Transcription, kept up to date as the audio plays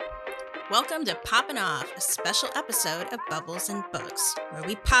Welcome to Poppin' Off, a special episode of Bubbles and Books, where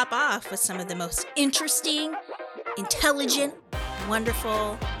we pop off with some of the most interesting, intelligent,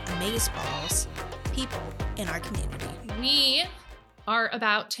 wonderful, amazeballs people in our community. We are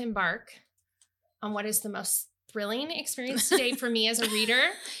about to embark on what is the most thrilling experience today for me as a reader.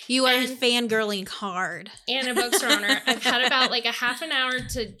 You are fangirling hard. And a bookstore owner. I've had about like a half an hour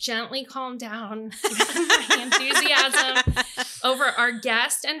to gently calm down my enthusiasm over our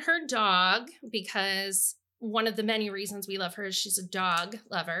guest and her dog, because one of the many reasons we love her is she's a dog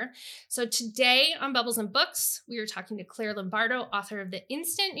lover. So today on Bubbles and Books, we are talking to Claire Lombardo, author of the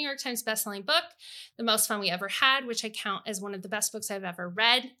instant New York Times bestselling book, The Most Fun We Ever Had, which I count as one of the best books I've ever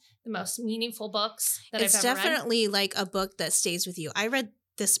read, the most meaningful books that I've ever read. It's definitely like a book that stays with you. I read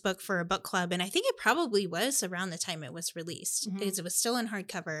this book for a book club, and I think it probably was around the time it was released, because it was still in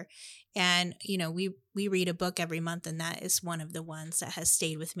hardcover. And, you know, we read a book every month, and that is one of the ones that has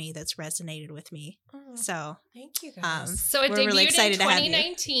stayed with me, that's resonated with me. So thank you guys. So it debuted really in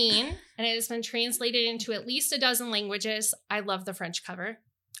 2019, and it has been translated into at least a dozen languages. I love the French cover.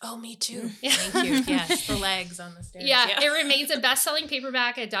 Oh, me too. Yeah. Thank you. Yes, the legs on the stairs. Yeah, it remains a best-selling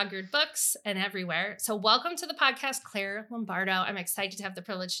paperback at Dog-Eared Books and everywhere. So welcome to the podcast, Claire Lombardo. I'm excited to have the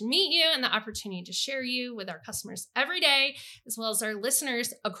privilege to meet you and the opportunity to share you with our customers every day, as well as our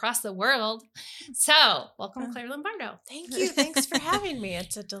listeners across the world. So welcome, Claire Lombardo. Thank you. Thanks for having me.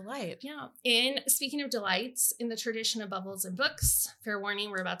 It's a delight. Yeah. And speaking of delights, in the tradition of Bubbles and Books, fair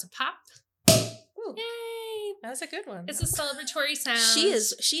warning, we're about to pop. Ooh. Yay! That was a good one. It's a celebratory sound.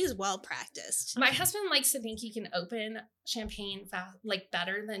 She is well practiced. My husband likes to think he can open champagne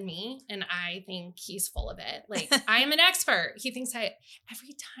better than me, and I think he's full of it. Like, I am an expert. He thinks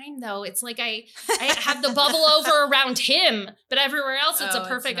every time though, it's like I have the bubble over around him, but everywhere else it's a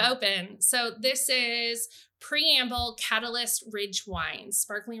perfect open. So this is Preamble Catalyst Ridge Wine,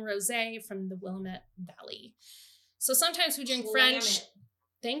 sparkling rosé from the Willamette Valley. So sometimes we drink French.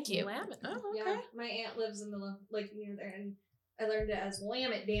 Thank you. Willamette. Oh, okay. Yeah, my aunt lives in the near there, and I learned it as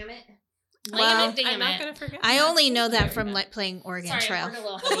Willamette. Damn it. Willamette, damn it. I'm not gonna forget. I only know that from playing Oregon Trail. Sorry, I poured a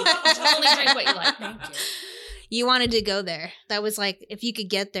little honey. Only drink what you like. Thank you. You wanted to go there. That was like if you could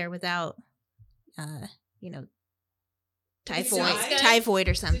get there without, typhoid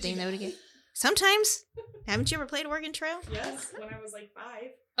or something. That would get. Sometimes, haven't you ever played Oregon Trail? Yes, when I was like 5.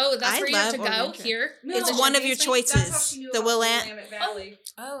 Oh, that's where you have to go Oregon here? No, it's one of your choices. That's how she knew the about Willamette Valley.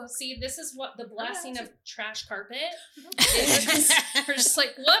 Oh, see, this is what the blessing of trash carpet is. We're just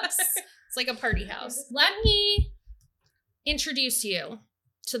like, whoops. It's like a party house. Let me introduce you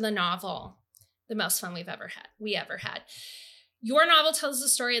to the novel, The Most Fun We Ever Had. Your novel tells the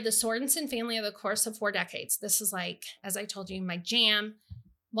story of the Sorensen family over the course of 4 decades. This is like, as I told you, my jam,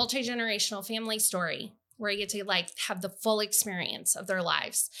 multi-generational family story, where I get to have the full experience of their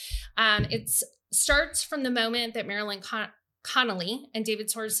lives. It starts from the moment that Marilyn Connolly and David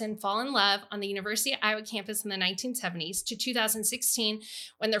Sorensen fall in love on the University of Iowa campus in the 1970s to 2016,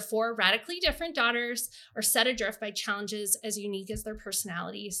 when their 4 radically different daughters are set adrift by challenges as unique as their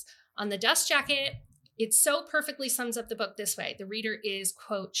personalities. On the dust jacket, it so perfectly sums up the book this way. The reader is,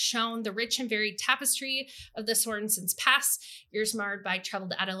 quote, shown the rich and varied tapestry of the Sorensens' past, years marred by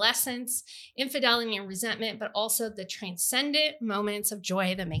troubled adolescence, infidelity and resentment, but also the transcendent moments of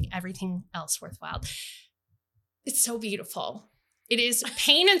joy that make everything else worthwhile. It's so beautiful. It is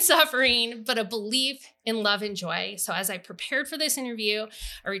pain and suffering, but a belief in love and joy. So as I prepared for this interview,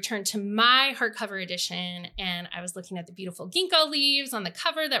 I returned to my hardcover edition, and I was looking at the beautiful ginkgo leaves on the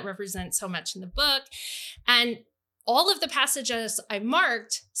cover that represent so much in the book. And all of the passages I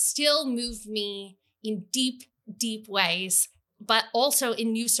marked still moved me in deep, deep ways, but also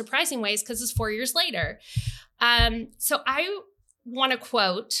in new, surprising ways, because it's 4 years later. So I want to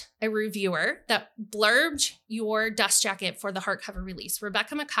quote a reviewer that blurbed your dust jacket for the hardcover release.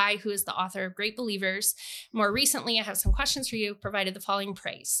 Rebecca Mackay, who is the author of Great Believers. More recently, I have some questions for you, provided the following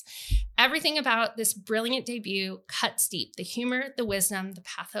praise. Everything about this brilliant debut cuts deep. The humor, the wisdom, the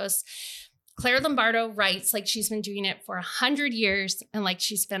pathos. Claire Lombardo writes like she's been doing it for 100 years and like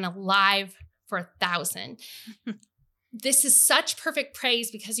she's been alive for 1,000. This is such perfect praise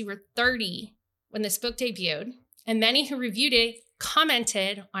because you were 30 when this book debuted, and many who reviewed it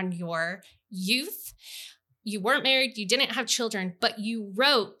commented on your youth. You weren't married, you didn't have children, but you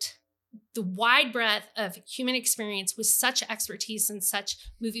wrote the wide breadth of human experience with such expertise in such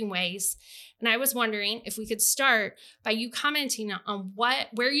moving ways. And I was wondering if we could start by you commenting on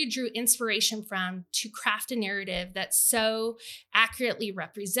where you drew inspiration from to craft a narrative that so accurately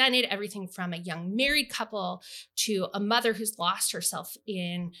represented everything from a young married couple to a mother who's lost herself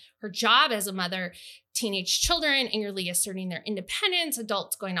in her job as a mother, teenage children angrily asserting their independence,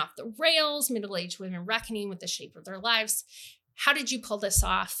 adults going off the rails, middle-aged women reckoning with the shape of their lives. How did you pull this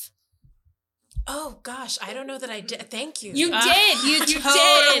off? Oh gosh, I don't know that I did. Thank you. You did. You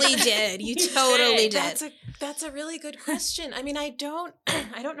totally did. You totally did. That's a really good question. I mean, I don't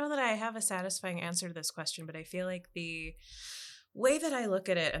know that I have a satisfying answer to this question, but I feel like the way that I look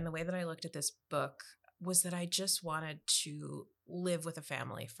at it and the way that I looked at this book was that I just wanted to live with a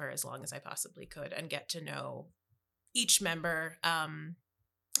family for as long as I possibly could and get to know each member and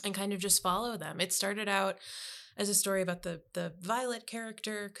kind of just follow them. It started out as a story about the Violet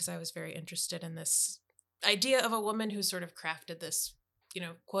character because I was very interested in this idea of a woman who sort of crafted this,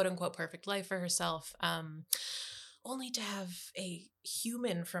 quote unquote perfect life for herself, only to have a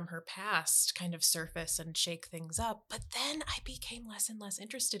human from her past kind of surface and shake things up. But then I became less and less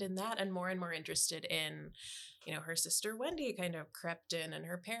interested in that and more interested in, her sister Wendy kind of crept in and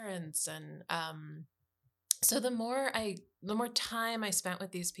her parents. And so the more time I spent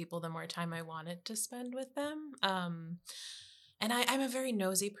with these people, the more time I wanted to spend with them. And I'm a very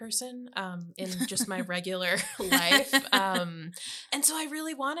nosy person in just my regular life. And so I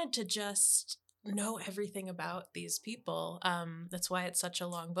really wanted to just know everything about these people. That's why it's such a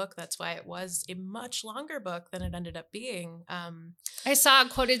long book. That's why it was a much longer book than it ended up being. I saw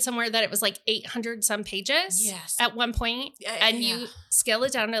quoted somewhere that it was like 800 some pages at one point, and you scale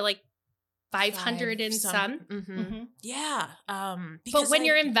it down to like 500 and some. Mm-hmm. Mm-hmm. Yeah. But when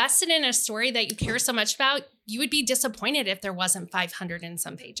you're invested in a story that you care so much about, you would be disappointed if there wasn't 500 and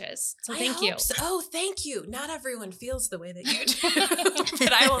some pages. So thank you. So. Oh, thank you. Not everyone feels the way that you do,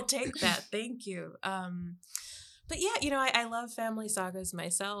 but I will take that. Thank you. But yeah, I love family sagas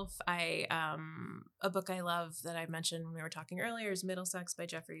myself. A book I love that I mentioned when we were talking earlier is Middlesex by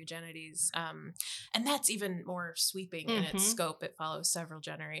Jeffrey Eugenides. And that's even more sweeping in its scope. It follows several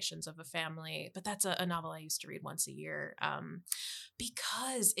generations of a family, but that's a novel I used to read once a year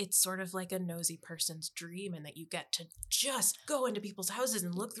because it's sort of like a nosy person's dream and that you get to just go into people's houses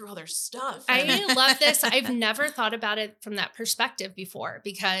and look through all their stuff. I love this. I've never thought about it from that perspective before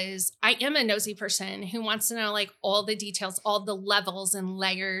because I am a nosy person who wants to know like all the details, all the levels and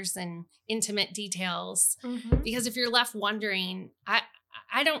layers and intimate details. Mm-hmm. Because if you're left wondering, I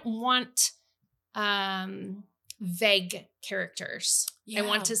don't want vague characters. Yeah. I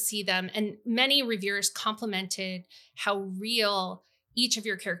want to see them. And many reviewers complimented how real each of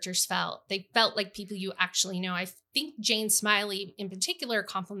your characters felt. They felt like people you actually know. I think Jane Smiley in particular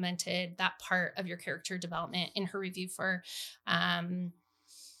complimented that part of your character development in her review for the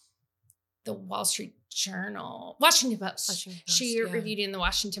Washington Post. She reviewed it in the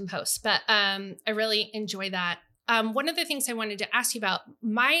Washington Post, but I really enjoy that. One of the things I wanted to ask you about,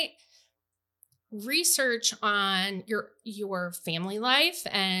 my research on your family life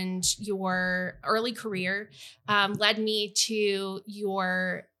and your early career led me to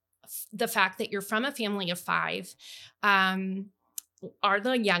the fact that you're from a family of 5, are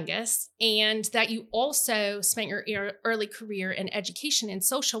the youngest, and that you also spent your early career in education and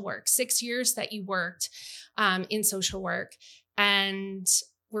social work, 6 years that you worked in social work, and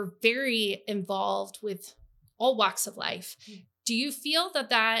were very involved with all walks of life. Do you feel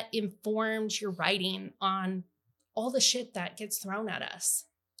that informed your writing on all the shit that gets thrown at us?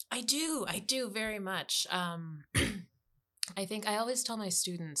 I do very much. I think I always tell my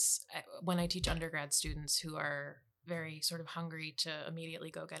students when I teach undergrad students who are very sort of hungry to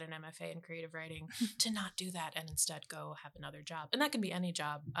immediately go get an MFA in creative writing to not do that and instead go have another job. And that can be any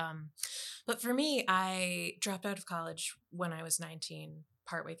job. But for me, I dropped out of college when I was 19,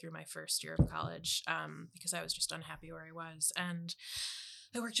 partway through my first year of college, because I was just unhappy where I was. And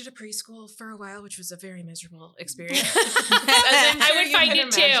I worked at a preschool for a while, which was a very miserable experience. I would find it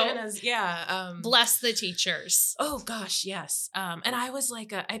too. Bless the teachers. Oh gosh, yes. And I was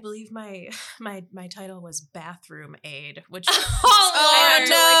like, I believe my title was bathroom aide, which I had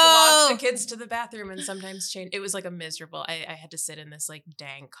to walk the kids to the bathroom and sometimes change. It was like a miserable. I had to sit in this like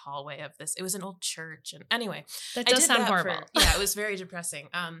dank hallway of this. It was an old church, and anyway, that does sound horrible. Yeah, it was very depressing.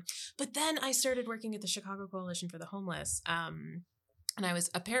 But then I started working at the Chicago Coalition for the Homeless. And I was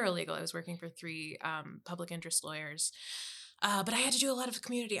a paralegal. I was working for 3 public interest lawyers. But I had to do a lot of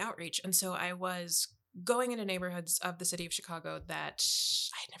community outreach. And so I was going into neighborhoods of the city of Chicago that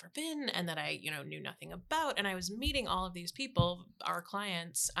I had never been and that I, knew nothing about. And I was meeting all of these people, our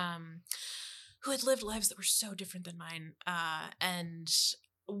clients, who had lived lives that were so different than mine. And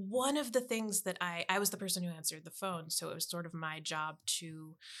one of the things that I was the person who answered the phone. So it was sort of my job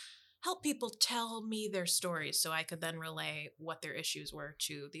to help people tell me their stories so I could then relay what their issues were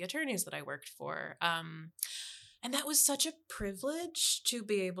to the attorneys that I worked for. And that was such a privilege to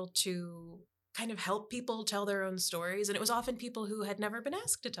be able to kind of help people tell their own stories. And it was often people who had never been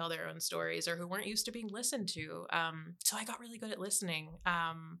asked to tell their own stories or who weren't used to being listened to. So I got really good at listening.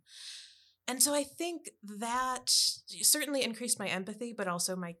 And so I think that certainly increased my empathy, but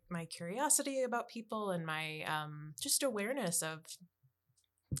also my curiosity about people and my just awareness of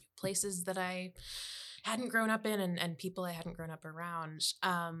places that I hadn't grown up in and people I hadn't grown up around.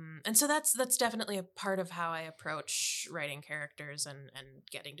 And so that's definitely a part of how I approach writing characters and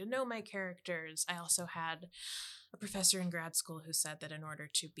getting to know my characters. I also had a professor in grad school who said that in order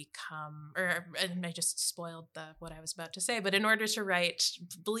to become, and I just spoiled what I was about to say, but in order to write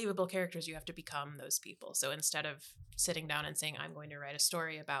believable characters, you have to become those people. So instead of sitting down and saying, I'm going to write a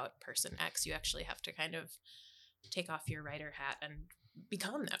story about person X, you actually have to kind of take off your writer hat and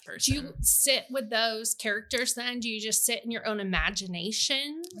become that person. Do you sit with those characters then? Do you just sit in your own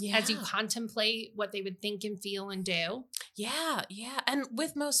imagination as you contemplate what they would think and feel and do? Yeah. And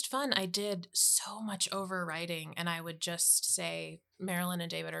with Most Fun, I did so much overwriting, and I would just say, Marilyn and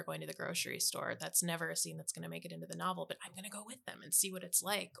David are going to the grocery store. That's never a scene that's going to make it into the novel, but I'm going to go with them and see what it's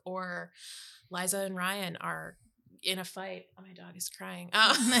like. Or Liza and Ryan are in a fight. Oh, my dog is crying.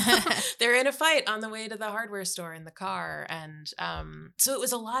 They're in a fight on the way to the hardware store in the car. And so it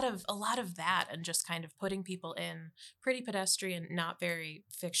was a lot of that, and just kind of putting people in pretty pedestrian, not very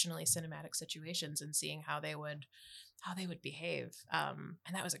fictionally cinematic situations and seeing how they would behave. And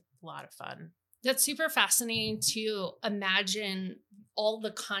that was a lot of fun. That's super fascinating to imagine all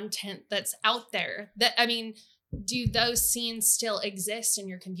the content that's out there. Do those scenes still exist in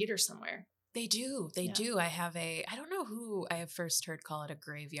your computer somewhere? They do. They do. I don't know who I have first heard call it a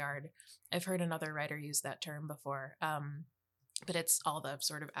graveyard. I've heard another writer use that term before. But it's all the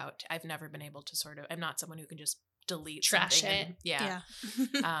sort of out. I've never been able to I'm not someone who can just delete trash it. They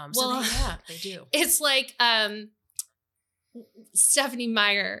do. It's like Stephenie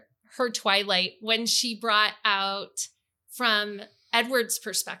Meyer, her Twilight, when she brought out from Edward's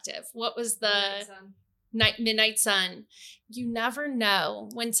perspective, what was the Midnight Sun. You never know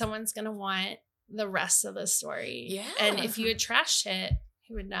when someone's going to want the rest of the story. Yeah. And if you had trashed it,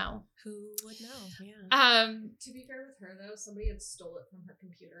 who would know? Yeah. To be fair with her, though, somebody had stole it from her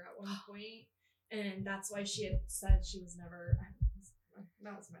computer at one point, and that's why she had said she was never.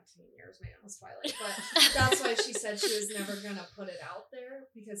 That was my teen years, man. It was Twilight, but that's why she said she was never gonna put it out there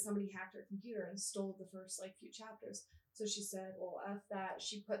because somebody hacked her computer and stole the first few chapters. So she said, "Well, F that."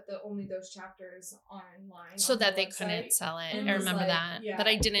 She put only those chapters online so that they website, couldn't sell it. and I remember that, yeah. but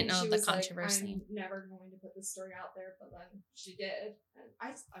I didn't know she the was controversy. I'm never going to put this story out there, but then she did, and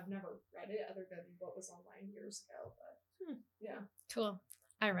I've never read it other than what was online years ago. But yeah, cool.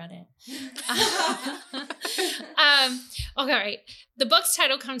 I read it. Okay, right. The book's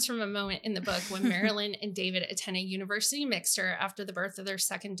title comes from a moment in the book when Marilyn and David attend a university mixer after the birth of their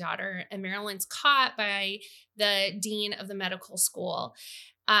second daughter, and Marilyn's caught by the dean of the medical school.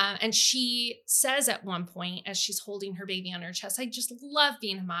 And she says at one point, as she's holding her baby on her chest, I just love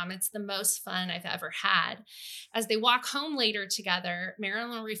being a mom. It's the most fun I've ever had. As they walk home later together,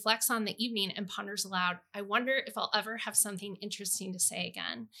 Marilyn reflects on the evening and ponders aloud, I wonder if I'll ever have something interesting to say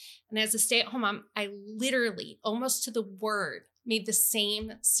again. And as a stay-at-home mom, I literally, almost to the word, made the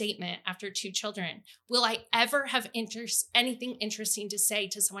same statement after 2 children. Will I ever have anything interesting to say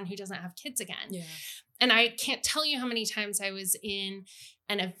to someone who doesn't have kids again? Yeah. And I can't tell you how many times I was in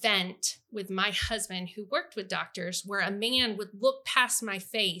an event with my husband who worked with doctors where a man would look past my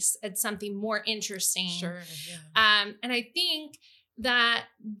face at something more interesting. Sure. Yeah. And I think that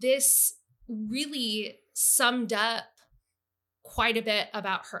this really summed up quite a bit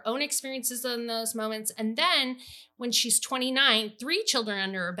about her own experiences in those moments. And then when she's 29, 3 children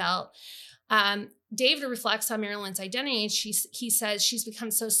under her belt, David reflects on Marilyn's identity, and he says she's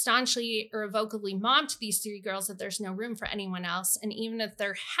become so staunchly, irrevocably mom to these 3 girls that there's no room for anyone else. And even if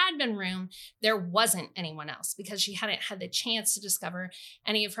there had been room, there wasn't anyone else because she hadn't had the chance to discover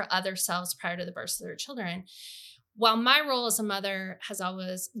any of her other selves prior to the birth of their children. While my role as a mother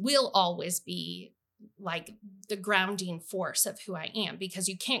will always be like the grounding force of who I am, because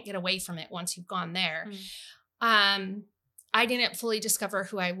you can't get away from it once you've gone there. I didn't fully discover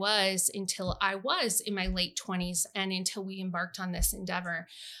who I was until I was in my late 20s and until we embarked on this endeavor.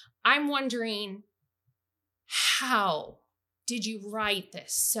 I'm wondering, how did you write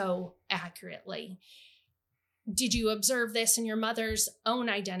this so accurately? Did you observe this in your mother's own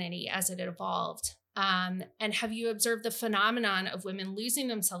identity as it evolved? And have you observed the phenomenon of women losing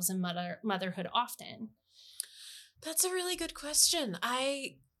themselves in motherhood often? That's a really good question.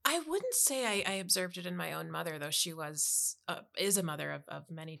 I wouldn't say I observed it in my own mother, though she is a mother of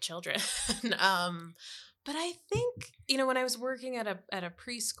many children. But I think, when I was working at a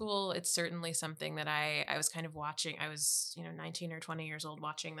preschool, it's certainly something that I was kind of watching. I was, 19 or 20 years old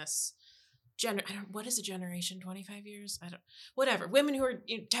watching this what is a generation? 25 years? Whatever. Women who are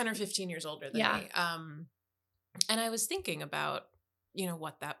 10 or 15 years older than me. And I was thinking about,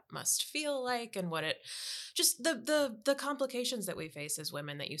 what that must feel like and what just the complications that we face as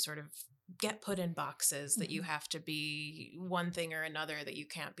women, that you sort of get put in boxes, that you have to be one thing or another, that you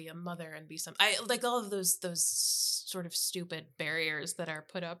can't be a mother and be I like all of those sort of stupid barriers that are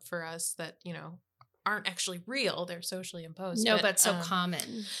put up for us that, aren't actually real. They're socially imposed. No, but so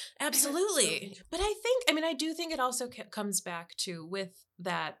common. Absolutely. But I do think it also comes back to, with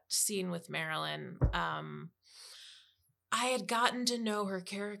that scene with Marilyn, I had gotten to know her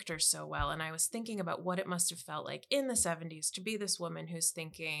character so well, and I was thinking about what it must have felt like in the 70s to be this woman who's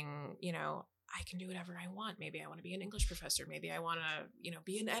thinking, I can do whatever I want. Maybe I want to be an English professor. Maybe I want to,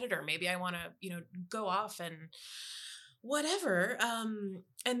 be an editor. Maybe I want to, go off and whatever.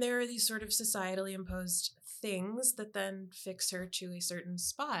 And there are these sort of societally imposed things that then fix her to a certain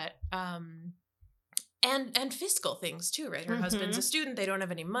spot. And fiscal things too, right? Her husband's a student. They don't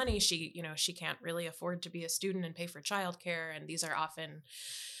have any money. She can't really afford to be a student and pay for childcare. And these are often,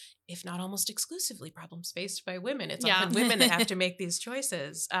 if not almost exclusively, problems faced by women. It's often women that have to make these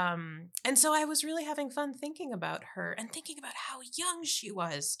choices. And so I was really having fun thinking about her and thinking about how young she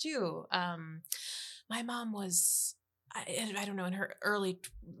was too. My mom was, I don't know, in her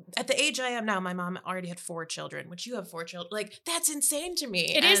at the age I am now, my mom already had 4 children, which you have 4 children. Like, that's insane to me.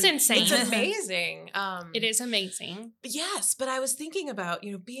 It is insane. It's amazing. It is amazing. Yes. But I was thinking about,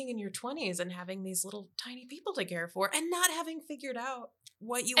 being in your 20s and having these little tiny people to care for and not having figured out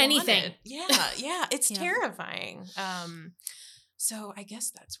what you wanted. Yeah. It's terrifying. So I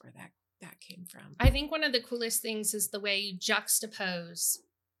guess that's where that came from. I think one of the coolest things is the way you juxtapose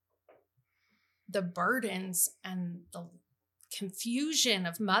the burdens and the confusion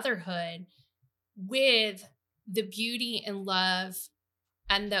of motherhood with the beauty and love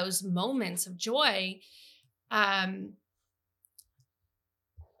and those moments of joy. I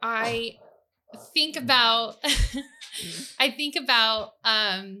think about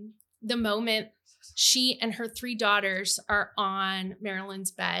the moment she and her 3 daughters are on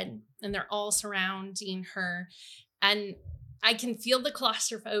Marilyn's bed and they're all surrounding her, and I can feel the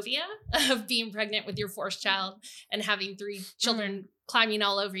claustrophobia of being pregnant with your 4th child and having 3 children climbing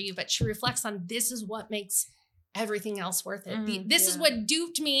all over you. But she reflects on, this is what makes everything else worth it. This is what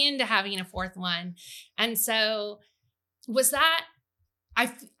duped me into having a 4th one. And so was that,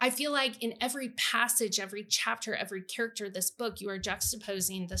 I feel like in every passage, every chapter, every character of this book, you are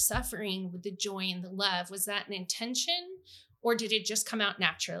juxtaposing the suffering with the joy and the love. Was that an intention, or did it just come out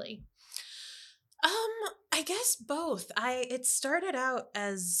naturally? I guess both. It started out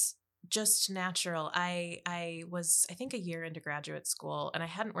as just natural. I was, I think, a year into graduate school, and I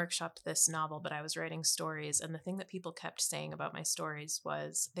hadn't workshopped this novel, but I was writing stories. And the thing that people kept saying about my stories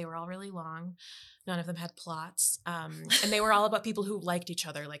was they were all really long. None of them had plots. And they were all about people who liked each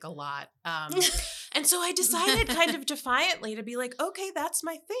other like a lot. And so I decided kind of defiantly to be like, okay, that's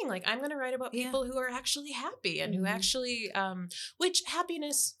my thing. Like, I'm going to write about people who are actually happy and who actually, which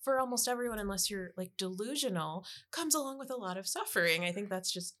happiness for almost everyone, unless you're like delusional, comes along with a lot of suffering. I think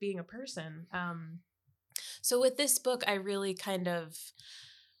that's just being a person. So with this book, I really kind of,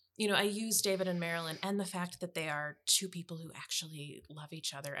 I use David and Marilyn and the fact that they are 2 people who actually love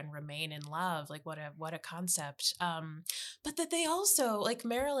each other and remain in love. Like, what a concept. But that they also, like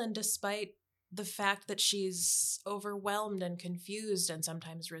Marilyn, despite the fact that she's overwhelmed and confused and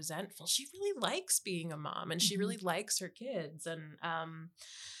sometimes resentful, she really likes being a mom and she really likes her kids. And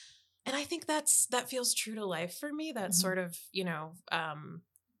I think that feels true to life for me. That sort of,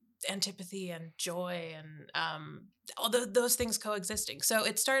 antipathy and joy and all those things coexisting. So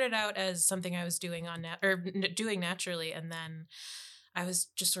it started out as something I was doing doing naturally, and then I was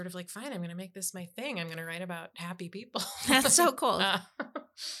just sort of like, fine, I'm going to make this my thing. I'm going to write about happy people. That's so cool.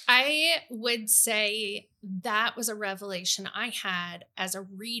 I would say that was a revelation I had as a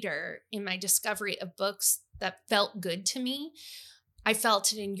reader in my discovery of books that felt good to me. I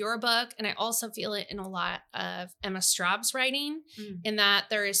felt it in your book, and I also feel it in a lot of Emma Straub's writing, in that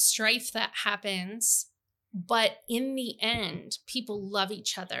there is strife that happens, but in the end, people love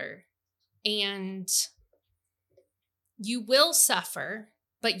each other, and you will suffer,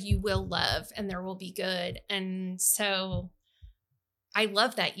 but you will love, and there will be good. And so I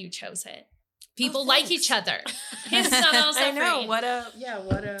love that you chose it. People like each other. It's not all suffering. I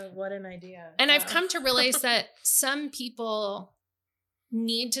know. What an idea. And I've come to realize that some people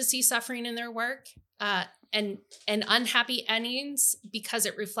need to see suffering in their work and unhappy endings because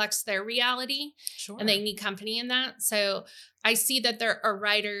it reflects their reality. Sure. And they need company in that. So I see that there are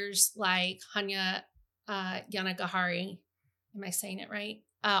writers like Hanya Yanagihara, am I saying it right?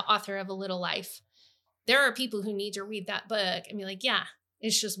 Author of A Little Life. There are people who need to read that book and be like, yeah,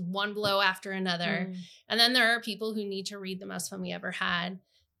 it's just one blow after another. And then there are people who need to read The Most Fun We Ever Had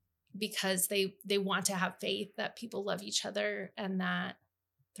because they want to have faith that people love each other and that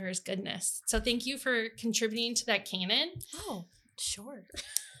there is goodness. So thank you for contributing to that canon. Oh, sure.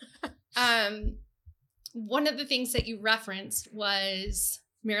 One of the things that you referenced was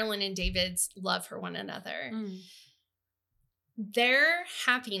Marilyn and David's love for one another. Their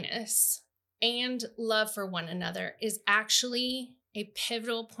happiness and love for one another is actually a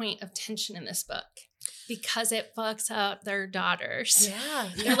pivotal point of tension in this book because it fucks up their daughters. Yeah.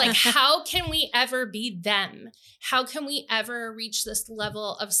 They're like, how can we ever be them? How can we ever reach this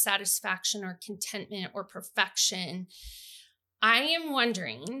level of satisfaction or contentment or perfection? I am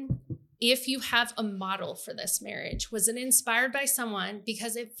wondering if you have a model for this marriage. Was it inspired by someone?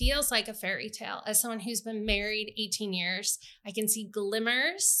 Because it feels like a fairy tale. As someone who's been married 18 years, I can see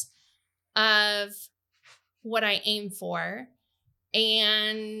glimmers of what I aim for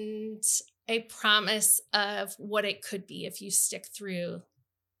and a promise of what it could be if you stick through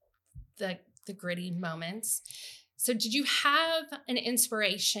the gritty moments. So did you have an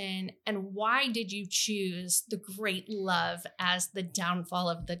inspiration, and why did you choose the great love as the downfall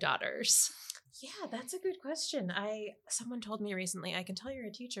of the daughters? Yeah, that's a good question. Someone told me recently, I can tell you're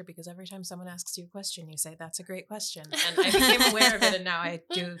a teacher because every time someone asks you a question, you say, that's a great question. And I became aware of it, and now I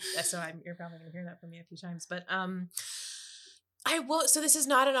do. So you're probably going to hear that from me a few times. But I will. So this is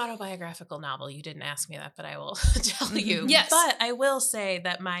not an autobiographical novel. You didn't ask me that, but I will tell you. Yes. But I will say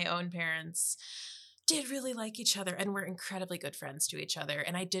that my own parents did really like each other and were incredibly good friends to each other.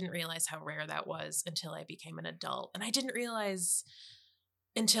 And I didn't realize how rare that was until I became an adult. And I didn't realize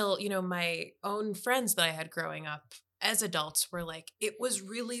until, my own friends that I had growing up as adults were like, it was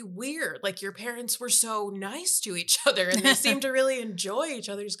really weird. Like your parents were so nice to each other and they seemed to really enjoy each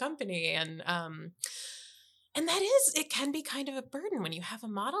other's company. And it can be kind of a burden when you have a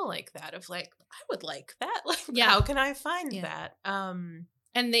model like that of like, I would like that. Like, how can I find that?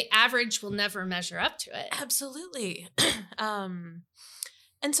 And the average will never measure up to it. Absolutely. And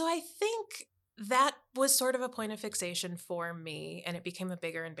so I think that was sort of a point of fixation for me, and it became a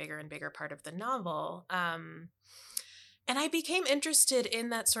bigger and bigger and bigger part of the novel. And I became interested in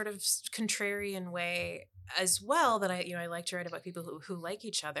that sort of contrarian way as well, that I like to write about people who like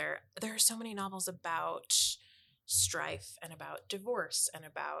each other. There are so many novels about strife and about divorce and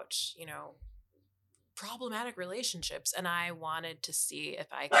about, problematic relationships, and I wanted to see if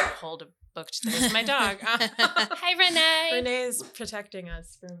I could hold a book. There's my dog. Hi, Renee. Renee is protecting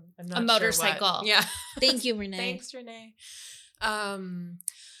us from a motorcycle. Sure what. Yeah. Thank you, Renee. Thanks, Renee.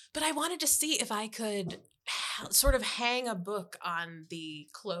 But I wanted to see if I could sort of hang a book on the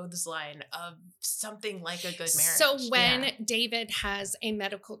clothesline of something like a good marriage. So when David has a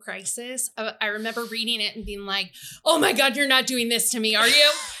medical crisis, I remember reading it and being like, oh my God, you're not doing this to me, are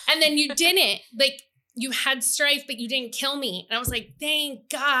you? And then you didn't. Like, you had strife, but you didn't kill me. And I was like, thank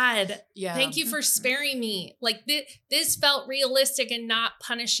God. Yeah. Thank you for sparing me. Like this felt realistic and not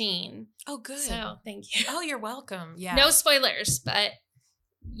punishing. Oh, good. So thank you. Oh, you're welcome. Yeah. No spoilers, but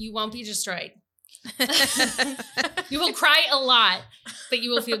you won't be destroyed. You will cry a lot, but you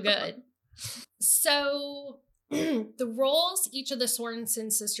will feel good. So the roles each of the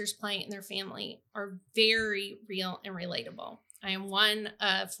Sorensen sisters play in their family are very real and relatable. I am one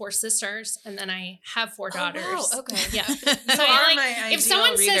of 4 sisters, and then I have 4 daughters. Oh, wow. Okay. Yeah. So if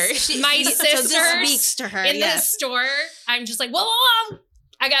someone says my sister speaks to her in the store, I'm just like, whoa,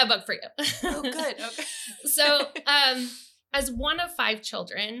 I got a book for you. Oh, good. Okay. So as one of 5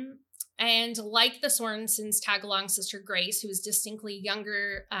 children, and like the Sorensens' tag-along sister Grace, who is distinctly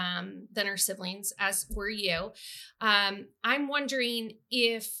younger than her siblings, as were you, I'm wondering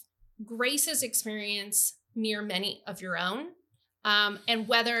if Grace's experience mirror many of your own. And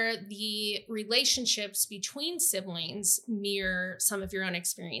whether the relationships between siblings mirror some of your own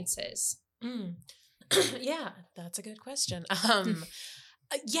experiences. Yeah, that's a good question.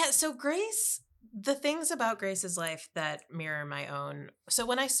 So Grace, the things about Grace's life that mirror my own. So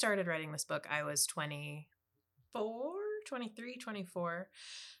when I started writing this book, I was 24,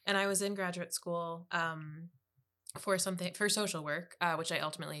 and I was in graduate school for social work, which I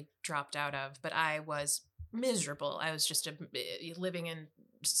ultimately dropped out of, but I was miserable. I was just living in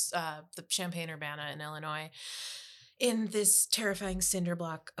the Champaign-Urbana in Illinois. in this terrifying cinder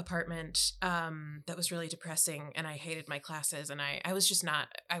block apartment that was really depressing, and I hated my classes, and I was just not,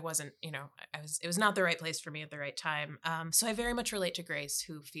 I wasn't, it was not the right place for me at the right time. So I very much relate to Grace,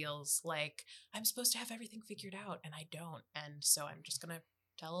 who feels like I'm supposed to have everything figured out, and I don't. And so I'm just going to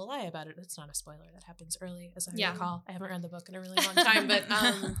tell a lie about it. It's not a spoiler. That happens early, as I recall. I haven't read the book in a really long time, but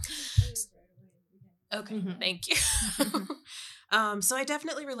okay, thank you. So I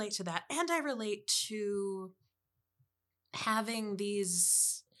definitely relate to that. And I relate to having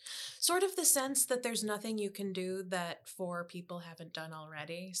these sort of the sense that there's nothing you can do that 4 people haven't done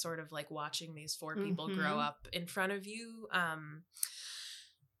already, sort of like watching these 4 people grow up in front of you.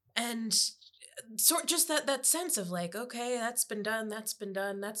 And sort just that sense of like, okay, that's been done, that's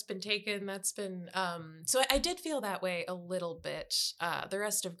been taken, that's been so I did feel that way a little bit. The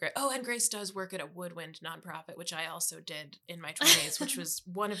rest of Grace, and Grace does work at a woodwind nonprofit, which I also did in my 20s, which was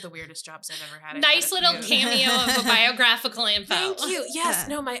one of the weirdest jobs I've ever had. Nice little cameo of a biographical info. Thank you. Yes.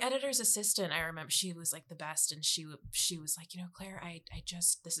 No, my editor's assistant, I remember, she was like the best, and she was like, Claire, I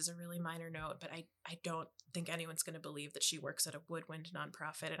just, this is a really minor note, but I don't think anyone's going to believe that she works at a woodwind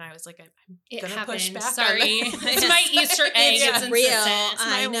nonprofit. And I was like, I'm going to push back. Sorry. It's my Easter egg. It's real.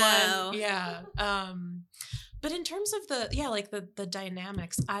 I know. One. Yeah. But in terms of the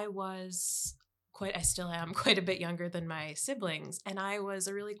dynamics, I still am quite a bit younger than my siblings. And I was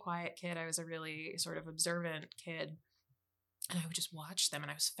a really quiet kid. I was a really sort of observant kid. And I would just watch them,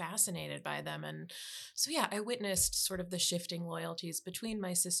 and I was fascinated by them. And so, I witnessed sort of the shifting loyalties between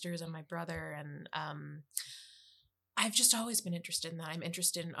my sisters and my brother. And I've just always been interested in that. I'm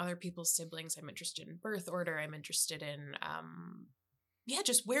interested in other people's siblings. I'm interested in birth order. I'm interested in,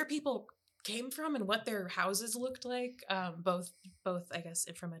 just where people came from and what their houses looked like. Both, I guess,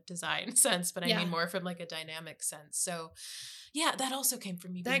 from a design sense, but I mean more from like a dynamic sense. So, that also came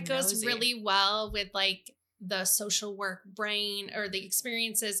from me. That goes nosy. Really well with like the social work brain or the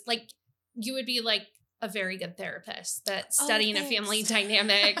experiences. Like you would be like a very good therapist that's studying a family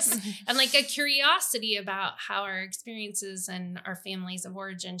dynamics and like a curiosity about how our experiences and our families of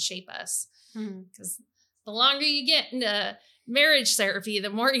origin shape us. Because the longer you get into marriage therapy,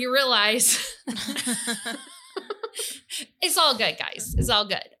 the more you realize it's all good, guys. It's all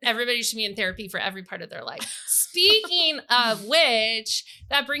good. Everybody should be in therapy for every part of their life. Speaking of which,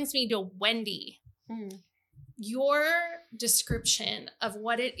 that brings me to Wendy. Your description of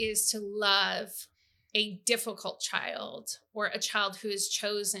what it is to love a difficult child or a child who has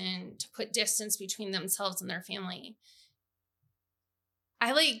chosen to put distance between themselves and their family.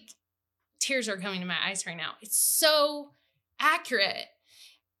 Tears are coming to my eyes right now. It's so accurate.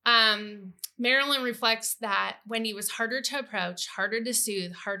 Marilyn reflects that Wendy was harder to approach, harder to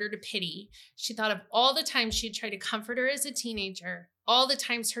soothe, harder to pity. She thought of all the times she had tried to comfort her as a teenager, all the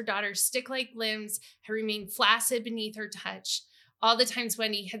times her daughter's stick-like limbs had remained flaccid beneath her touch, all the times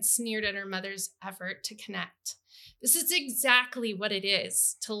Wendy had sneered at her mother's effort to connect. This is exactly what it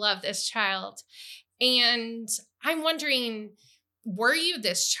is to love this child. And I'm wondering, were you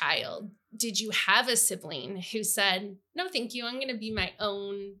this child? Did you have a sibling who said, no, thank you, I'm going to be my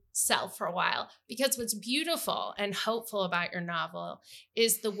own self for a while? Because what's beautiful and hopeful about your novel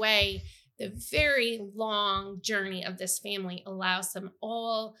is the way the very long journey of this family allows them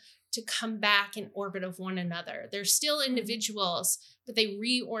all to come back in orbit of one another. They're still individuals, but they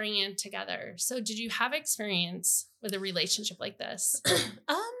reorient together. So did you have experience with a relationship like this?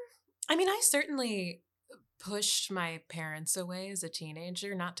 I certainly pushed my parents away as a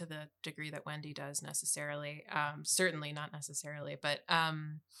teenager, not to the degree that Wendy does necessarily. Certainly not necessarily, but I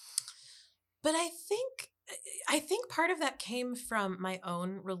think part of that came from my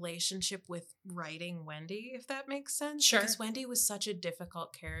own relationship with writing Wendy, if that makes sense. Sure. Because Wendy was such a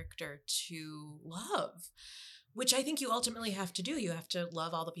difficult character to love, which I think you ultimately have to do. You have to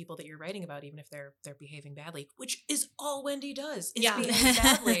love all the people that you're writing about, even if they're behaving badly, which is all Wendy does, is behave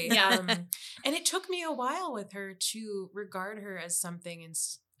badly. And it took me a while with her to regard her as something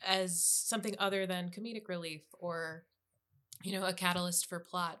other than comedic relief or a catalyst for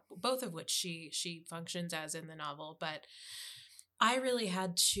plot, both of which she functions as in the novel. But I really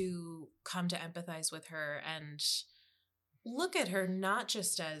had to come to empathize with her and look at her not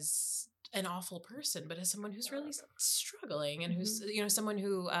just as an awful person, but as someone who's really struggling and who's, someone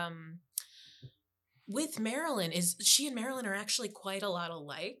who, with Marilyn, she and Marilyn are actually quite a lot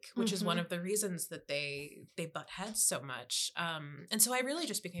alike, which is one of the reasons that they butt heads so much. And so I really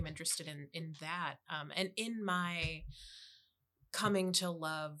just became interested in that. And in my coming to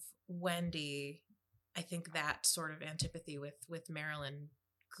love Wendy, I think that sort of antipathy with Marilyn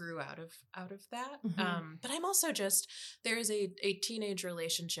grew out of that. Mm-hmm. But I'm also there is a teenage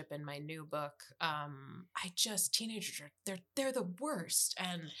relationship in my new book. Teenagers they're the worst.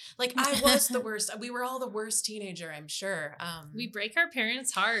 And like, I was the worst. We were all the worst teenager, I'm sure. We break our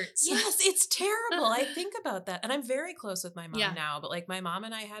parents' hearts. Yes, it's terrible. I think about that. And I'm very close with my mom now, but like my mom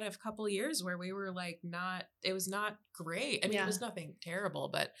and I had a couple years where we were like it was not great. I mean, it was nothing terrible,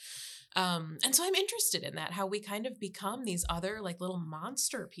 but and so I'm interested in that, how we kind of become these other like little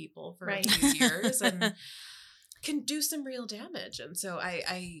monster people for a few years and can do some real damage. And so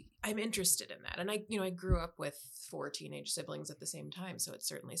I'm interested in that. And I grew up with 4 teenage siblings at the same time. So it's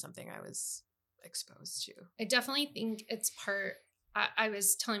certainly something I was exposed to. I definitely think it's I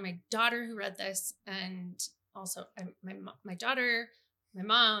was telling my daughter who read this, and also my daughter, my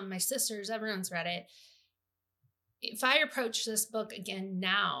mom, my sisters, everyone's read it. If I approach this book again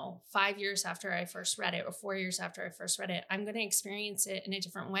now, 5 years after I first read it, or 4 years after I first read it, I'm going to experience it in a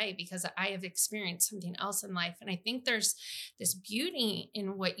different way because I have experienced something else in life. And I think there's this beauty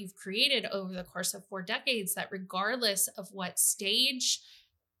in what you've created over the course of 4 decades, that regardless of what stage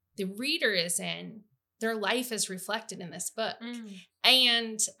the reader is in, their life is reflected in this book.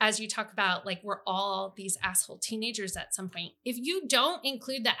 And as you talk about, like, we're all these asshole teenagers at some point. If you don't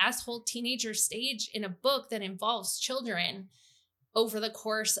include the asshole teenager stage in a book that involves children over the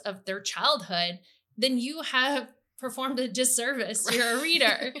course of their childhood, then you have performed a disservice to your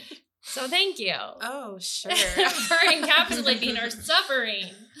reader. So thank you. Oh, sure. For encapsulating our suffering.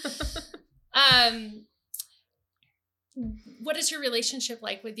 What is your relationship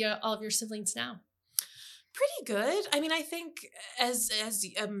like with all of your siblings now? Pretty good. I mean, I think as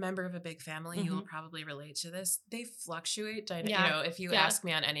a member of a big family, you will probably relate to this. They fluctuate. You know, if you ask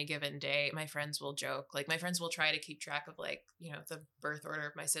me on any given day, my friends will joke. Like, my friends will try to keep track of, like, you know, the birth order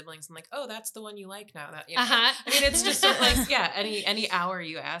of my siblings. I'm like, oh, that's the one you like now. That, you know. I mean, it's just like, any hour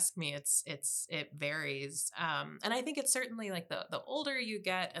you ask me, it varies. And I think it's certainly like the older you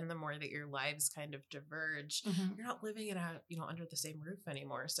get and the more that your lives kind of diverge, you're not living under the same roof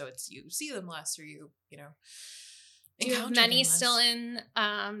anymore. So you see them less, or you know. Do you have many still in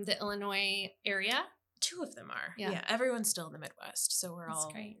the Illinois area? 2 of them are. Yeah. Everyone's still in the Midwest. So we're all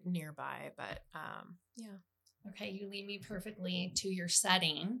great. Nearby. But Okay, you lead me perfectly to your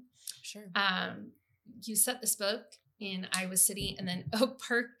setting. Sure. You set this book in Iowa City and then Oak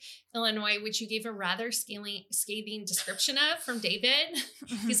Park, Illinois, which you gave a rather scathing description of from David.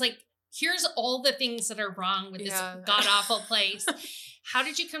 He's like, here's all the things that are wrong with this god-awful place. How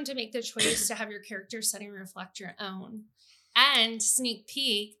did you come to make the choice to have your character setting reflect your own? And sneak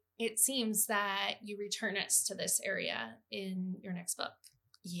peek, it seems that you return us to this area in your next book.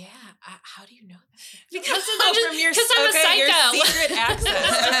 Yeah. How do you know that? Because I'm a psycho. Your secret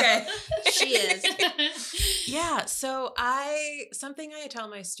access. Okay. She is. Yeah. So something I tell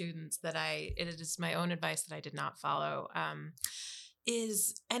my students that it is my own advice that I did not follow,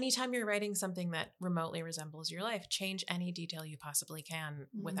 is anytime you're writing something that remotely resembles your life, change any detail you possibly can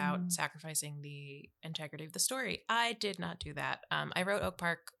without sacrificing the integrity of the story. I did not do that. I wrote Oak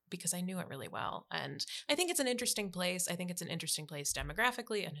Park because I knew it really well. And I think it's an interesting place. I think it's an interesting place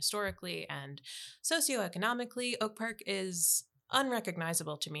demographically and historically and socioeconomically. Oak Park is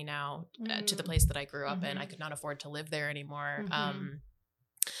unrecognizable to me now, to the place that I grew up in. I could not afford to live there anymore.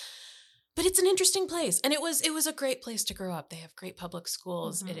 But it's an interesting place, and it was a great place to grow up. They have great public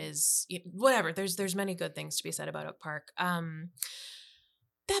schools. It is whatever. There's many good things to be said about Oak Park.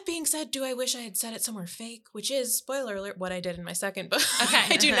 That being said, do I wish I had set it somewhere fake? Which is, spoiler alert, what I did in my second book. Okay.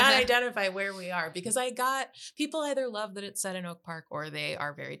 I do not identify where we are because people either love that it's set in Oak Park or they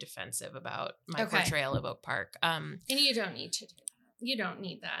are very defensive about my portrayal of Oak Park. And you don't need to do that. You don't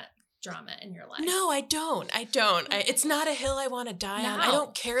need that drama in your life. No, I don't. It's not a hill I want to die on. I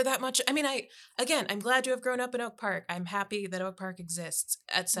don't care that much. I mean, I'm glad to have grown up in Oak Park. I'm happy that Oak Park exists,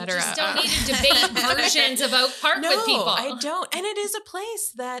 etc. You just don't need to debate versions of Oak Park with people. No, I don't. And it is a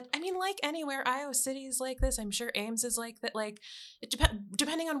place that, I mean, like anywhere, Iowa City is like this. I'm sure Ames is like that. Like,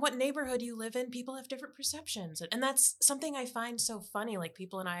 depending on what neighborhood you live in, people have different perceptions. And that's something I find so funny. Like,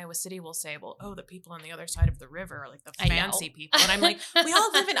 people in Iowa City will say, well, oh, the people on the other side of the river are like the fancy people. And I'm like, we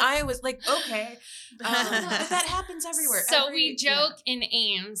all live in Iowa. Like, okay. But that happens everywhere. So we joke in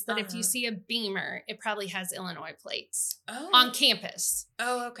Ames that if you see a Beamer, it probably has Illinois plates on campus.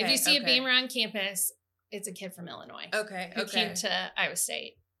 Oh, okay. If you see a Beamer on campus, it's a kid from Illinois. Okay. Who came to Iowa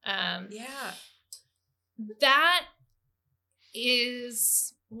State. Yeah. That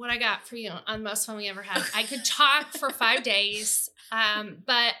is what I got for you on Most Fun We Ever Had. I could talk for 5 days.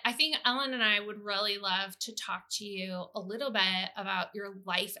 But I think Ellen and I would really love to talk to you a little bit about your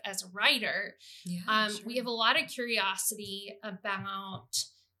life as a writer. Yeah, We have a lot of curiosity about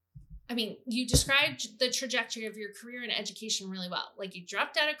I mean, you described the trajectory of your career in education really well. Like you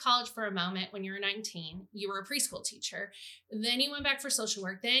dropped out of college for a moment when you were 19. You were a preschool teacher. Then you went back for social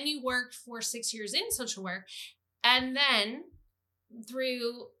work. Then you worked for 6 years in social work. And then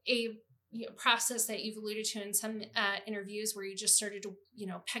through a process that you've alluded to in some interviews where you just started to,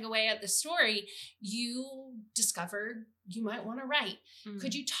 peg away at the story, you discovered you might want to write.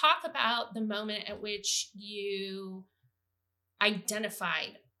 Could you talk about the moment at which you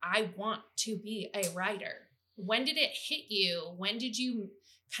identified, I want to be a writer? When did it hit you? When did you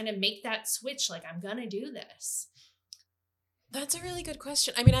kind of make that switch? Like, I'm going to do this. That's a really good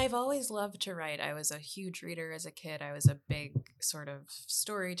question. I mean, I've always loved to write. I was a huge reader as a kid. I was a big sort of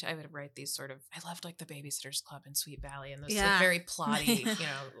I would write these I loved like the Babysitter's Club and Sweet Valley and those like very plotty,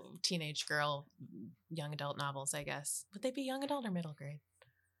 teenage girl, young adult novels, I guess. Would they be young adult or middle grade?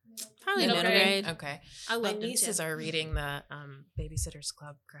 Probably middle grade. Okay. I love My nieces are reading the Babysitter's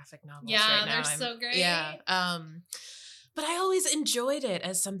Club graphic novels right now. They're so great. Yeah. But I always enjoyed it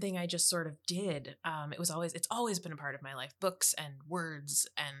as something I just sort of did. It's always been a part of my life. Books and words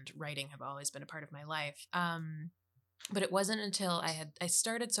and writing have always been a part of my life. But it wasn't until I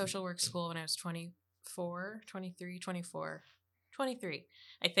started social work school when I was 24,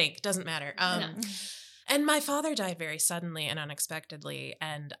 I think. Doesn't matter. And my father died very suddenly and unexpectedly.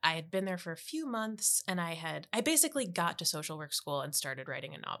 And I had been there for a few months and I basically got to social work school and started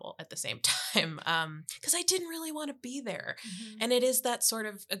writing a novel at the same time. Cause I didn't really want to be there. And it is that sort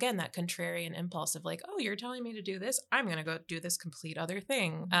of, again, that contrarian impulse of like, oh, you're telling me to do this. I'm going to go do this complete other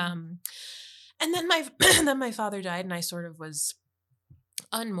thing. And then my father died and I sort of was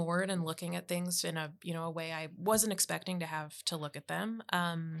unmoored and looking at things in a way I wasn't expecting to have to look at them.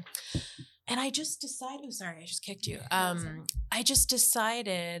 And I just decided, I just kicked you. I just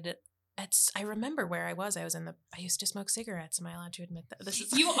decided, I remember where I was. I used to smoke cigarettes. Am I allowed to admit that?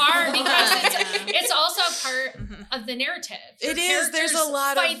 You are, because it's also a part of the narrative. It is. There's a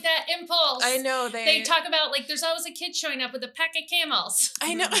lot of fight that impulse. I know. They talk about like there's always a kid showing up with a pack of Camels.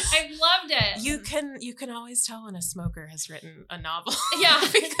 I know. I loved it. You can always tell when a smoker has written a novel. Yeah,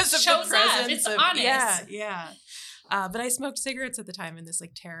 because of shows the presence up. It's honest. Yeah. But I smoked cigarettes at the time in this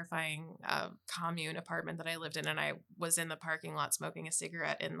like terrifying commune apartment that I lived in. And I was in the parking lot smoking a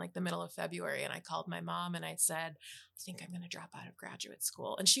cigarette in like the middle of February. And I called my mom and I said, I think I'm going to drop out of graduate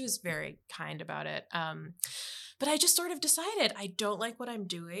school. And she was very kind about it. But I just sort of decided I don't like what I'm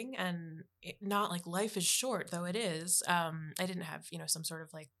doing. And not like life is short, though it is. I didn't have, some sort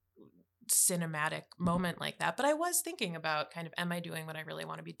of like cinematic moment like that. But I was thinking about kind of, am I doing what I really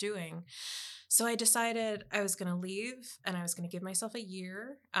want to be doing? So I decided I was going to leave and I was going to give myself a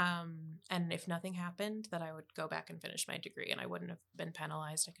year. And if nothing happened, that I would go back and finish my degree and I wouldn't have been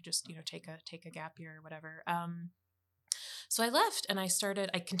penalized. I could just, take a gap year or whatever. So I left and I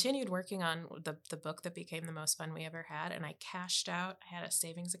continued working on the book that became the most fun we ever had. And I cashed out. I had a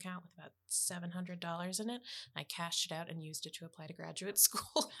savings account with about $700 in it. I cashed it out and used it to apply to graduate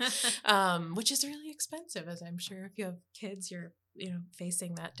school, which is really expensive, as I'm sure if you have kids, you're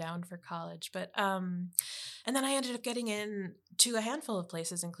facing that down for college. But and then I ended up getting in to a handful of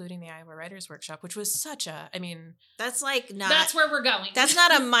places, including the Iowa Writers Workshop, which was that's like not. That's where we're going. That's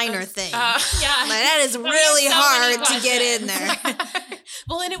not a minor thing. Yeah, that is really hard to get in there.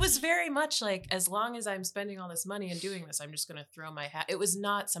 Well, and it was very much like, as long as I'm spending all this money and doing this, I'm just going to throw my hat. It was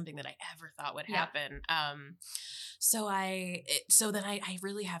not something that I ever thought would happen. So then I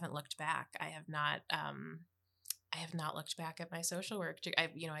really haven't looked back. I have not looked back at my social work. I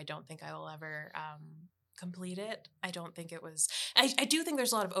don't think I will ever complete it. I don't think it was. I do think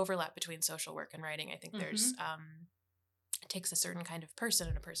there's a lot of overlap between social work and writing. I think there's. It takes a certain kind of person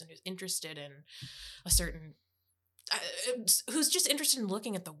and a person who's interested in a certain. Who's just interested in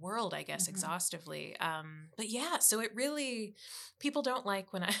looking at the world, I guess, exhaustively. But yeah, so it really, people don't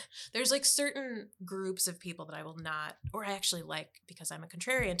like when there's like certain groups of people that I will not, or I actually like because I'm a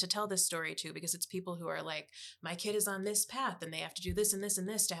contrarian to tell this story to, because it's people who are like, my kid is on this path and they have to do this and this and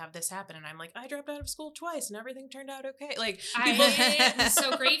this to have this happen. And I'm like, I dropped out of school twice and everything turned out okay. Like, I'm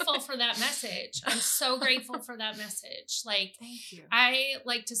so grateful for that message. I'm so grateful for that message. Like, thank you. I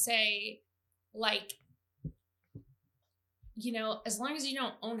like to say, like, as long as you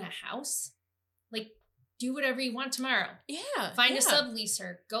don't own a house, like, do whatever you want tomorrow. Yeah. Find a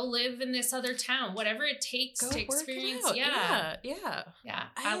subleaser. Go live in this other town. Whatever it takes to experience. Yeah.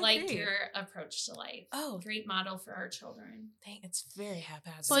 I like your approach to life. Oh, great model for our children. It's very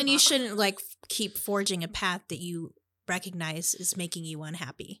haphazard. Well, and you shouldn't keep forging a path that you recognize is making you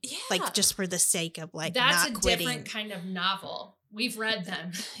unhappy. Yeah. Like just for the sake of that's not a quitting. different kind of novel. We've read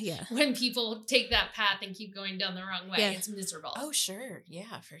them. Yeah. When people take that path and keep going down the wrong way, Yeah. it's miserable. Oh, sure.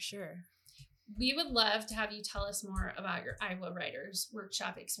 Yeah, for sure. We would love to have you tell us more about your Iowa Writers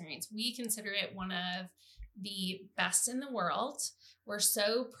Workshop experience. We consider it one of the best in the world. We're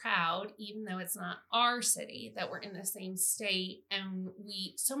so proud, even though it's not our city, that we're in the same state. And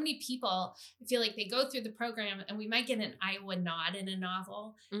so many people, I feel like they go through the program and we might get an Iowa nod in a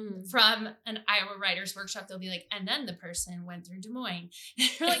novel from an Iowa Writers Workshop. They'll be like, and then the person went through Des Moines.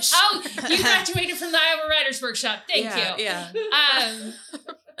 We're like, oh, you graduated from the Iowa Writers Workshop. Thank you. Yeah.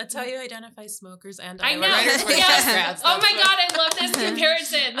 That's how you identify smokers and I Iowa know. Writers Workshop Yes. grads. Oh my God, I love this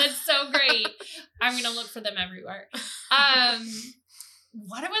comparison. That's so great. I'm going to look for them everywhere.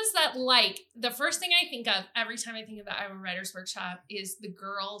 What was that like? The first thing I think of every time I think of the Iowa Writers Workshop is the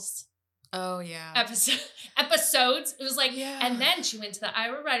girls' Oh, yeah. episodes. It was like, Yeah. and then she went to the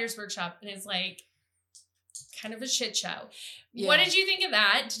Iowa Writers Workshop and it's like kind of a shit show. Yeah. What did you think of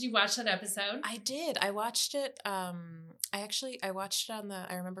that? Did you watch that episode? I did. I watched it. I watched it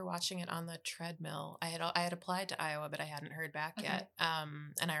I remember watching it on the treadmill. I had applied to Iowa, but I hadn't heard back yet.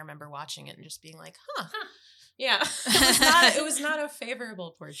 And I remember watching it and just being like, huh. Yeah. It was not a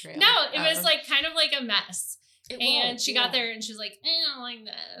favorable portrayal. No, it was like kind of like a mess. She got yeah. there and she's like, I don't like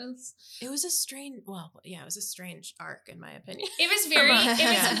this. It was a strange arc in my opinion. It was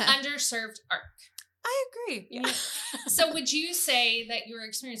an underserved arc. I agree. Yeah. So would you say that your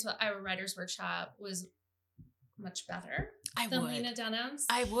experience with Iowa Writers Workshop was much better than Lena Dunham's?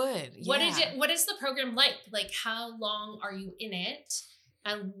 I would. Yeah. What is the program like? Like, how long are you in it?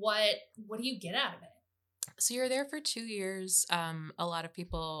 And what do you get out of it? So you're there for 2 years. A lot of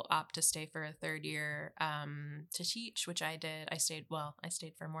people opt to stay for a third year to teach, which I did. I stayed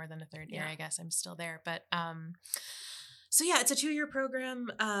for more than a third year, I guess. I'm still there. But so yeah, it's a 2-year program.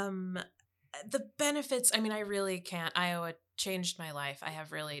 The benefits, I mean, I really can't. Iowa changed my life. I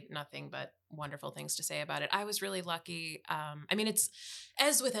have really nothing but wonderful things to say about it. I was really lucky. I mean, it's,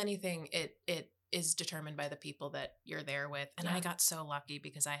 as with anything, it is determined by the people that you're there with. And I got so lucky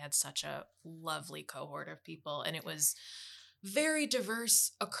because I had such a lovely cohort of people, and it was very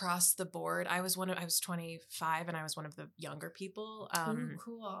diverse across the board. I was 25 and I was one of the younger people.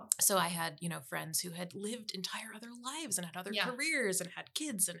 Cool. So I had, friends who had lived entire other lives and had other careers and had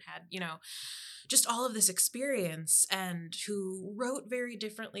kids and had, just all of this experience, and who wrote very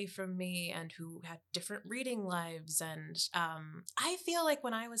differently from me and who had different reading lives. And I feel like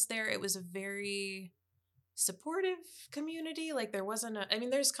when I was there, it was a very supportive community. Like there wasn't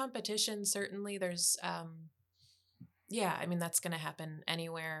there's competition, certainly. There's, that's going to happen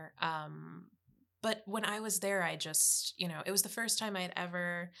anywhere. But when I was there, I just, it was the first time I had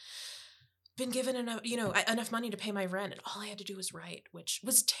ever been given enough money to pay my rent, and all I had to do was write, which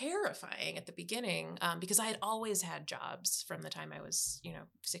was terrifying at the beginning, because I had always had jobs from the time I was,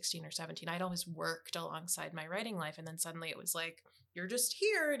 16 or 17. I'd always worked alongside my writing life, and then suddenly it was like, you're just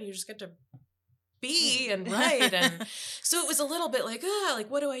here and you just get to be and write. And so it was a little bit like,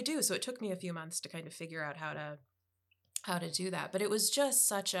 what do I do? So it took me a few months to kind of figure out how to do that. But it was just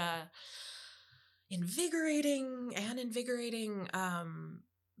such a invigorating,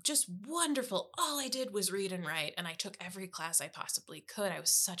 just wonderful. All I did was read and write, and I took every class I possibly could. I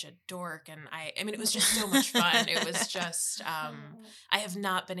was such a dork, and it was just so much fun. It was just, I have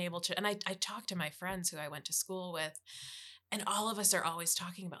not been able to, and I talked to my friends who I went to school with, and all of us are always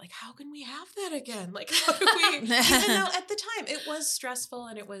talking about, like, how can we have that again? Like, how do we, even though at the time it was stressful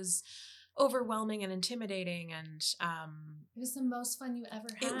and it was overwhelming and intimidating, and it was the most fun you ever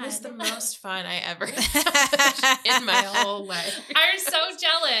had. It was the most fun I ever had in my whole life. I'm so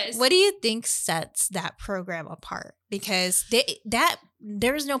jealous. What do you think sets that program apart? Because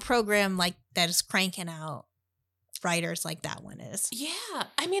there is no program like that is cranking out writers like that one is. Yeah.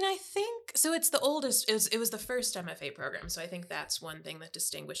 I think so. It's the oldest. It was the first MFA program, so I think that's one thing that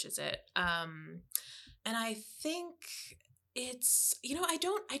distinguishes it. And I think it's, I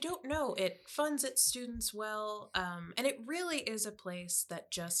don't know. It funds its students well. And it really is a place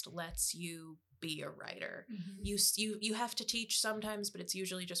that just lets you be a writer. Mm-hmm. You have to teach sometimes, but it's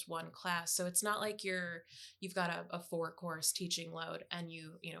usually just one class. So it's not like you've got a 4-course teaching load and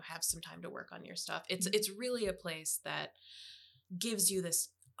you have some time to work on your stuff. It's really a place that gives you this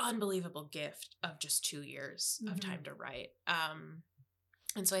unbelievable gift of just 2 years of time to write.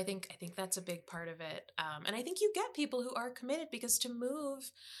 And so I think that's a big part of it. And I think you get people who are committed, because to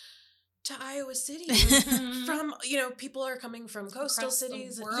move to Iowa City from, people are coming from coastal Across the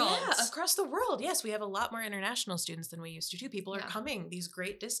cities. world. Yeah, across the world. Yes, we have a lot more international students than we used to. People are Yeah. coming these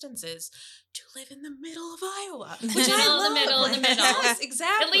great distances to live in the middle of Iowa. The Which I love. middle. Yes,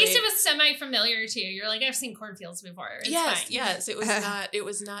 exactly. At least it was semi-familiar to you. You're like, I've seen cornfields before. It's fine. Yes. It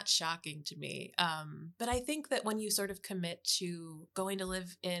was not shocking to me. But I think that when you sort of commit to going to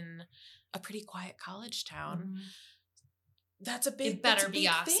live in a pretty quiet college town, that's a big, It better be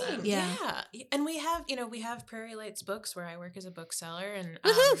awesome. thing. Yeah. And we have Prairie Lights Books where I work as a bookseller, and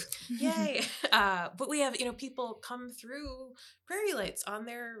yay. But we have, people come through Prairie Lights on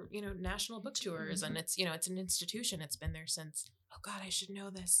their, national book tours, and it's, it's an institution. It's been there since, oh God, I should know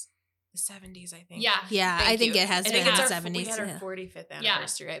this. The 70s, I think. Yeah. Yeah, Thank I think you. it has I been think in it's the our, 70s. we had our yeah. 45th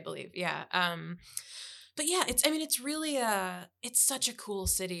anniversary, I believe. Yeah. But yeah, it's really it's such a cool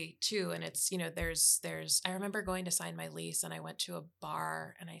city too. And it's, I remember going to sign my lease, and I went to a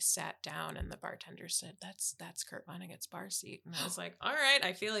bar and I sat down, and the bartender said, that's Kurt Vonnegut's bar seat. And I was like, all right,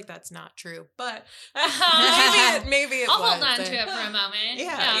 I feel like that's not true, but maybe it I'll was. hold on to it for a moment.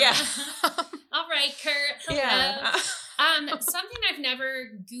 Yeah. All right, Kurt. Hello. Yeah. Something I've never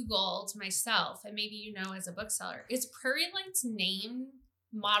Googled myself, and maybe you know as a bookseller, is Prairie Lights name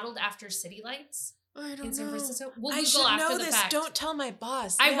modeled after city lights? I don't In San know. Francisco? We'll I Google should after know the this. fact. Don't tell my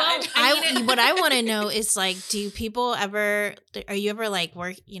boss. I Yeah, won't. What I want to know is like, do people ever? Are you ever like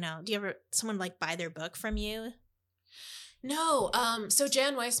work? Do you ever someone like buy their book from you? No. So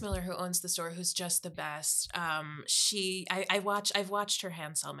Jan Weissmiller, who owns the store, who's just the best. I've watched her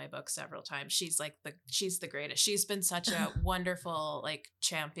hand sell my book several times. She's the greatest. She's been such a wonderful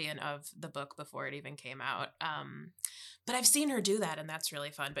champion of the book before it even came out. But I've seen her do that, and that's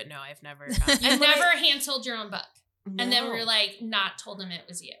really fun. But no, I've never. You never hand sold your own book, and then No. we're not told them it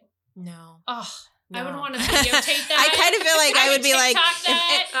was you. No. Oh, I would No. want to videotape that. I kind of feel like I would be like, TikTok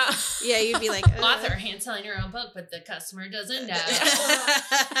that. yeah, you'd be like, Author hand selling your own book, but the customer doesn't know.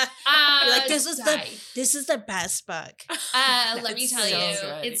 You're like, this is the best book. Let me tell so you,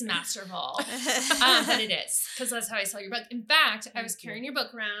 good. it's masterful. But it is, because that's how I sell your book. In fact, I was carrying your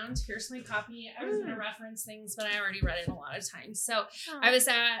book around. Here's my copy. I was going to reference things, but I already read it a lot of times. So I was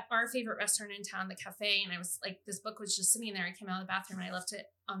at our favorite restaurant in town, the cafe, and I was like, this book was just sitting there. I came out of the bathroom and I left it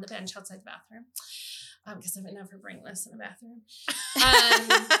on the bench outside the bathroom. Because I would never bring this in a bathroom.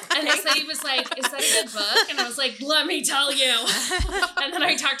 And this lady was like, is that a good book? And I was like, let me tell you. And then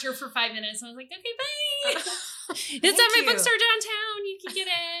I talked to her for 5 minutes and I was like, okay, bye. It's at my bookstore downtown. You can get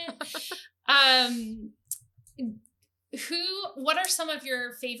it. What are some of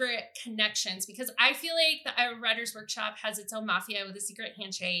your favorite connections? Because I feel like the Iowa Writers Workshop has its own mafia with a secret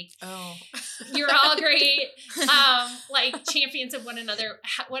handshake. Oh. You're all great, champions of one another.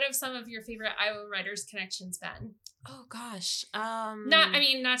 What have some of your favorite Iowa Writers connections been? Oh gosh. Not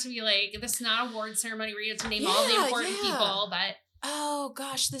to be like, this is not an award ceremony where you have to name all the important people, but. Oh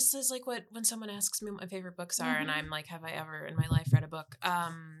gosh, this is like when someone asks me what my favorite books are, and I'm like, have I ever in my life read a book?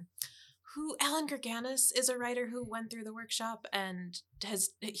 Alan Gerganis is a writer who went through the workshop and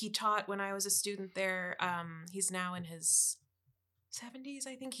he taught when I was a student there. He's now in his 70s,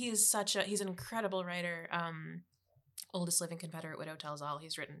 I think. He's an incredible writer. Oldest living Confederate widow tells all.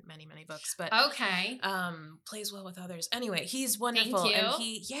 He's written many, many books, but okay. Plays well with others. Anyway, he's wonderful. Thank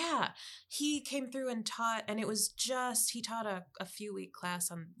you. And he came through and taught, and it was he taught a few week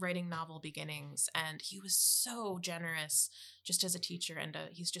class on writing novel beginnings, and he was so generous just as a teacher, and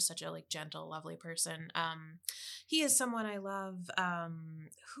he's just such a gentle, lovely person. He is someone I love.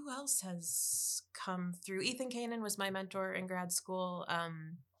 Who else has come through? Ethan Kanan was my mentor in grad school. I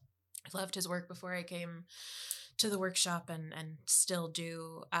loved his work before I came to the workshop and still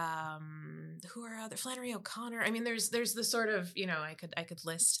do. Who are other? Flannery O'Connor. I mean, there's the sort of, I could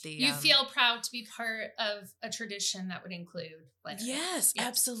list the. You feel proud to be part of a tradition that would include Flannery. Yes,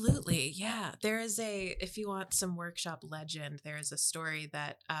 absolutely. Yeah. There is if you want some workshop legend, there is a story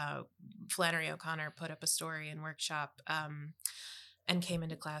that Flannery O'Connor put up a story in workshop and came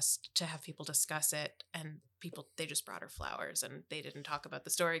into class to have people discuss it, and they just brought her flowers and they didn't talk about the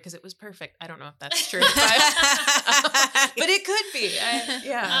story because it was perfect. I don't know if that's true, but it could be.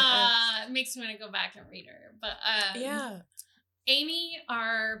 It makes me want to go back and read her. But Amy,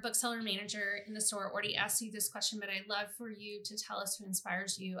 our bookseller manager in the store, already asked you this question, but I'd love for you to tell us who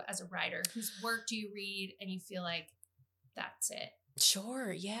inspires you as a writer. Whose work do you read and you feel like that's it?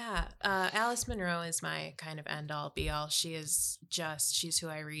 Sure. Yeah. Alice Munro is my kind of end all be all. She's who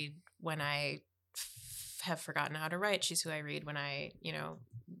I read when I have forgotten how to write. She's who I read when I,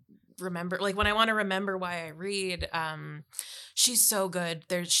 remember, when I want to remember why I read. She's so good.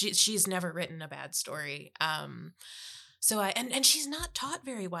 She's never written a bad story. So and she's not taught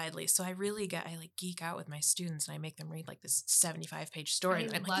very widely. So I like geek out with my students and I make them read like this 75-page story.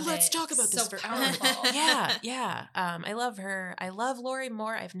 And I'm like, let's talk about this for hours. Yeah. I love her. I love Lori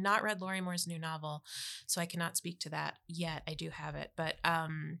Moore. I've not read Lori Moore's new novel, so I cannot speak to that yet. I do have it, but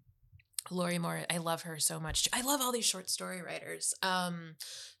Lori Moore, I love her so much. I love all these short story writers.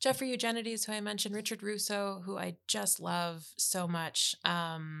 Jeffrey Eugenides, who I mentioned, Richard Russo, who I just love so much.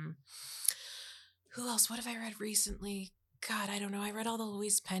 Who else? What have I read recently? God, I don't know. I read all the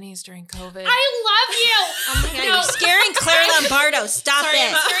Louise Pennies during COVID. I love you. Oh my God, you're scaring Claire Lombardo. Stop Sorry,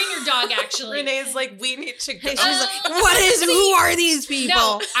 it. I'm scaring your dog, actually. Renee's like, we need to go. She's like, who are these people?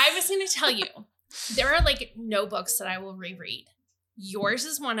 No, I was going to tell you, there are like no books that I will reread. Yours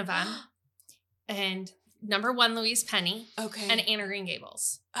is one of them. And number 1, Louise Penny. Okay. And Anna Green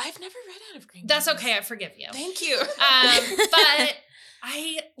Gables. I've never read Anne of Green That's Gables. okay. I forgive you. Thank you. But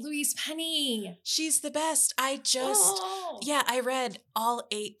Louise Penny. She's the best. I read all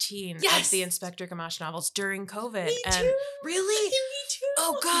 18 of the Inspector Gamache novels during COVID. Me and too. Really? Me too.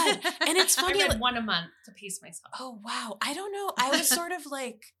 Oh God. And it's funny. I read one a month to pace myself. Oh wow. I don't know. I was sort of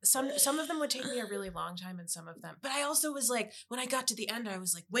like some of them would take me a really long time and some of them. But I also was like, when I got to the end, I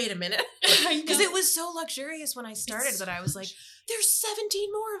was like, wait a minute. Because it was so luxurious when I started, but I was like, there's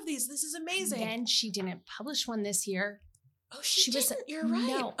 17 more of these. This is amazing. Then she didn't publish one this year. Oh, she didn't. You're right.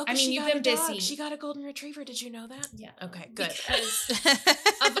 No. Oh, I mean, you've been busy. She got a golden retriever. Did you know that? Yeah. Okay, good. Because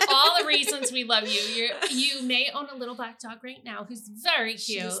of all the reasons we love you, you may own a little black dog right now who's very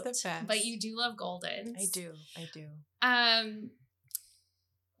cute. She's the best. But you do love Goldens. I do.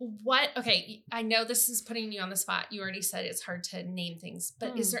 Okay, I know this is putting you on the spot. You already said it's hard to name things,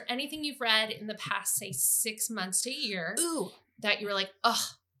 but is there anything you've read in the past, say, 6 months to a year that you were like,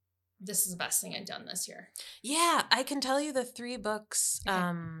 oh, this is the best thing I've done this year? Yeah, I can tell you the 3 books. Okay.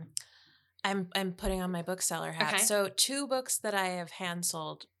 I'm putting on my bookseller hat. Okay. So 2 books that I have hand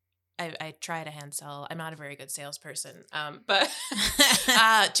sold. I try to hand sell. I'm not a very good salesperson. But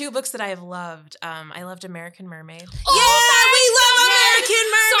 2 books that I have loved. I loved American Mermaid. We love American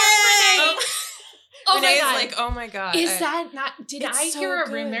Mermaid. Oh Renee's my God. like, oh my God. Is that not? Did I so hear a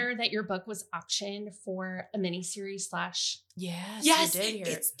good. rumor that your book was auctioned for a miniseries / Yes, Yes, you did hear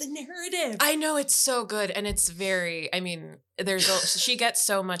it's the narrative. I know, it's so good, and it's very. I mean, she gets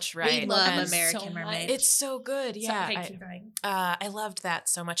so much right. We love and American Mermaid. It's so good. Yeah, okay, keep going. I loved that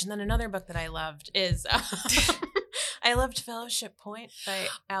so much. And then another book that I loved is I loved Fellowship Point by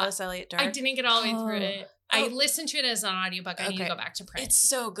Alice Elliott Dark. I didn't get all the way through it. I listened to it as an audiobook. I need to go back to print. It's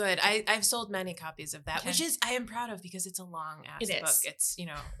so good. I've sold many copies of that, which is I am proud of because it's a long ass book. It's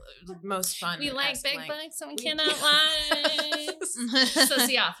the most fun. We like big books and we cannot lie. Says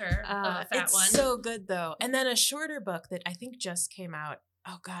the author of a fat it's one. So good though. And then a shorter book that I think just came out.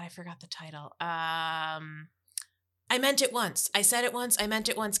 Oh God, I forgot the title. I Meant It Once. I said it once. I meant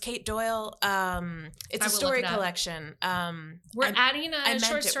it once. Kate Doyle. It's a story collection. We're adding a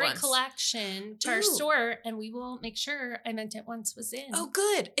short story collection to our store, and we will make sure I Meant It Once was in. Oh,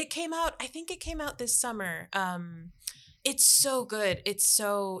 good. It came out. I think it came out this summer. It's so good. It's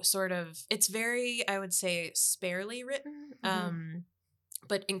so sort of. It's very, I would say, sparely written,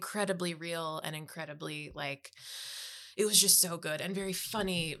 but incredibly real and incredibly like. It was just so good and very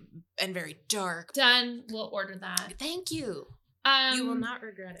funny and very dark. Done. We'll order that. Thank you. You will not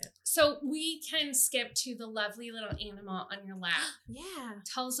regret it. So we can skip to the lovely little animal on your lap. Yeah.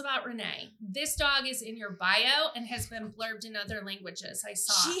 Tell us about Renee. This dog is in your bio and has been blurbed in other languages. I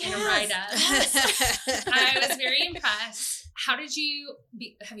saw in a write-up. Yes. I was very impressed. How did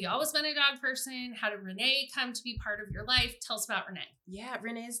have you always been a dog person? How did Renee come to be part of your life? Tell us about Renee. Yeah,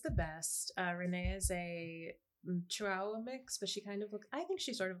 Renee's the best. Renee is a Chihuahua mix, but I think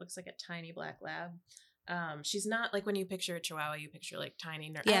she sort of looks like a tiny black lab. She's not like when you picture a Chihuahua, you picture like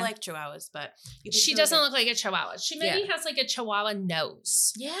tiny. I like Chihuahuas, but she doesn't look like a Chihuahua. She maybe has like a Chihuahua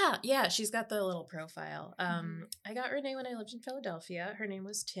nose. Yeah. She's got the little profile. I got Renee when I lived in Philadelphia. Her name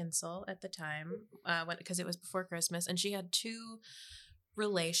was Tinsel at the time, because it was before Christmas, and she had 2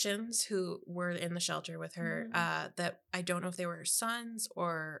 relations who were in the shelter with her that I don't know if they were her sons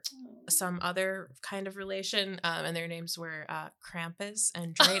or some other kind of relation, and their names were Krampus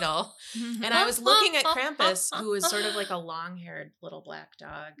and Dreidel. And I was looking at Krampus, who was sort of like a long-haired little black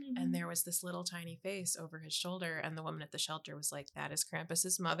dog, and there was this little tiny face over his shoulder, and the woman at the shelter was like, that is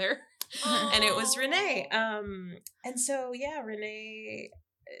Krampus's mother. And it was Renee. And so Renee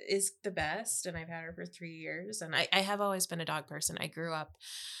is the best, and I've had her for 3 years, and I have always been a dog person. I grew up,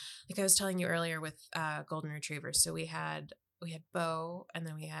 like I was telling you earlier, with golden retrievers. So we had Bo, and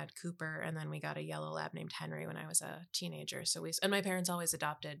then we had Cooper, and then we got a yellow lab named Henry when I was a teenager. So and my parents always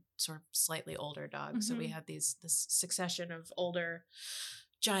adopted sort of slightly older dogs. So we had this succession of older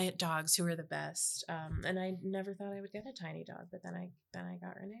giant dogs who were the best. And I never thought I would get a tiny dog, but then I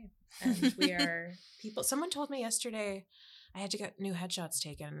got Renee, and we are people. Someone told me yesterday I had to get new headshots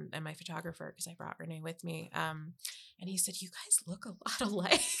taken, and my photographer, because I brought Renee with me. And he said, "You guys look a lot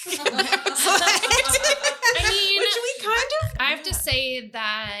alike." I mean, which we kind of. I have to say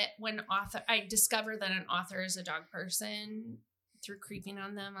that when I discovered that an author is a dog person through creeping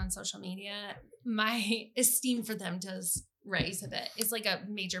on them on social media, my esteem for them does rise a bit. It's like a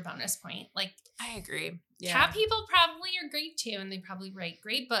major bonus point. Like, I agree. Yeah. Cat people probably are great too, and they probably write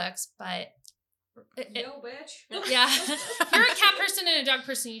great books, but No, bitch. yeah, you're a cat person and a dog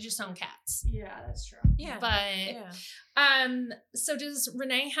person. You just own cats. Yeah, that's true. Yeah. But so does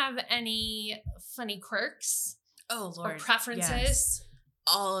Renee have any funny quirks? Oh Lord. Or preferences?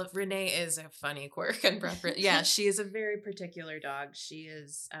 Yes. Renee is a funny quirk and preference. Yeah, she is a very particular dog. She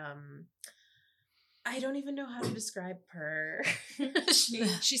is I don't even know how to describe her.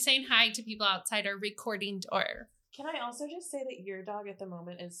 She's saying hi to people outside our recording door. Can I also just say that your dog at the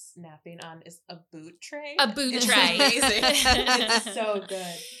moment is napping on a boot tray? A boot it's tray. Amazing. It's so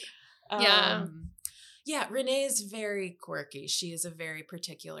good. Yeah. Yeah, Renee is very quirky. She is a very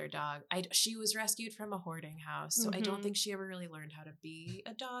particular dog. She was rescued from a hoarding house, so I don't think she ever really learned how to be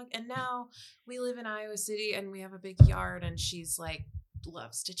a dog. And now we live in Iowa City, and we have a big yard, and she's like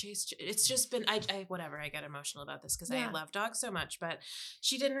loves to chase. It's just been I get emotional about this because I love dogs so much, but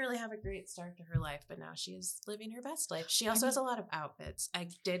she didn't really have a great start to her life, but now she is living her best life. She also has a lot of outfits. I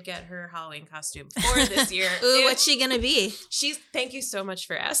did get her Halloween costume for this year. Ooh, what's she gonna be? Thank you so much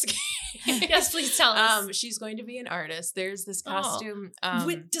for asking. Yes, please tell us. She's going to be an artist. There's this costume.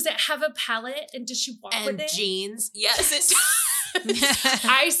 Does it have a palette, and does she walk with it? Jeans. Yes, it does.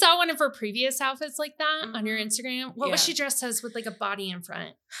 I saw one of her previous outfits like that on your Instagram. What was she dressed as with like a body in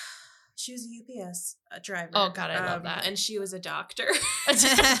front? She was a UPS driver. Oh God, I love that. And she was a doctor.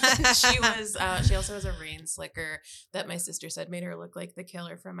 She also has a rain slicker that my sister said made her look like the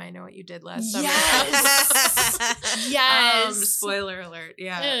killer from I Know What You Did Last Summer. Yes. Spoiler alert.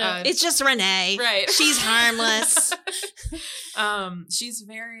 Yeah. It's just Renee. Right. She's harmless. She's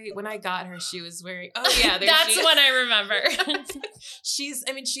when I got her, she was wearing, that's what I remember. she's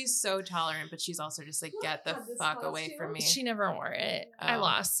so tolerant, but she's also just like, get the fuck away from me. She never wore it. I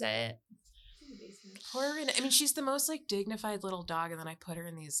lost it. Poor Renee. I mean, she's the most like dignified little dog, and then I put her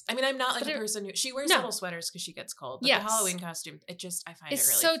in these. I mean, I'm not like a person who she wears little sweaters because she gets cold. But the Halloween costume, I find it really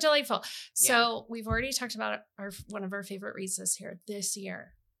so delightful. So we've already talked about one of our favorite reads this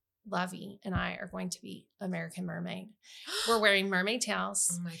year. Lovey and I are going to be American Mermaid. We're wearing mermaid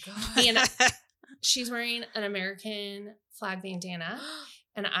tails. Oh my God. She's wearing an American flag bandana.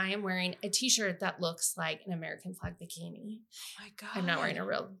 And I am wearing a t-shirt that looks like an American flag bikini. Oh my God. I'm not wearing a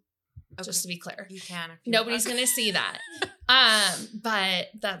real, just to be clear. You can. Nobody's going to see that. But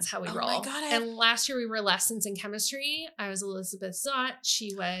that's how we roll. My God, and last year we were lessons in chemistry. I was Elizabeth Zott.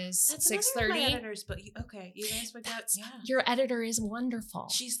 She was 6:30. My editors, but you guys would get. Yeah. Your editor is wonderful.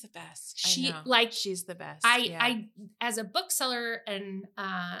 She's the best. She's the best. I as a bookseller and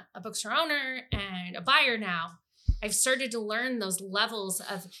a bookstore owner and a buyer now, I've started to learn those levels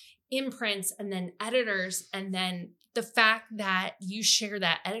of imprints and then editors, and then the fact that you share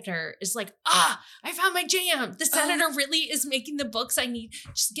that editor is like, I found my jam. This editor really is making the books I need.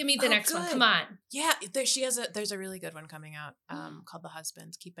 Just give me the next one. Come on. Yeah, there's a really good one coming out called The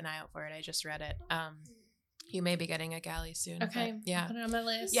Husbands. Keep an eye out for it. I just read it. You may be getting a galley soon. Okay. Yeah. Put it on my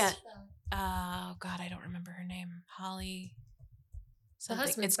list. Yeah. Oh God, I don't remember her name. Holly. The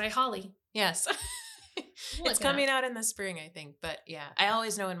Husbands by Holly. Yes. It's coming out in the spring, I think. But yeah, I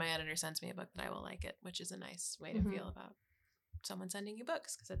always know when my editor sends me a book that I will like it, which is a nice way to feel about someone sending you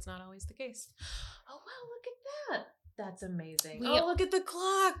books, because it's not always the case. Oh, wow, look at that. That's amazing. Look at the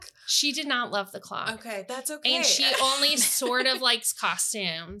clock. She did not love the clock. Okay, that's okay. And she only sort of likes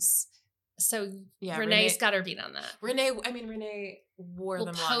costumes. So yeah, Renee's got her beat on that. Renee wore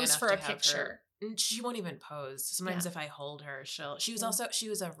them long enough for to a picture. She won't even pose. Sometimes if I hold her, she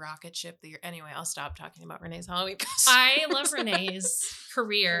was a rocket ship. Anyway, I'll stop talking about Renee's Halloween costume. I love Renee's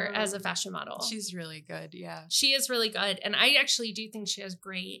career as a fashion model. She's really good. Yeah. She is really good. And I actually do think she has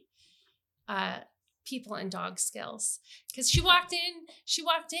great people and dog skills. Because she walked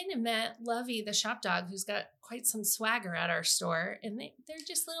in and met Lovey, the shop dog, who's got quite some swagger at our store. And they're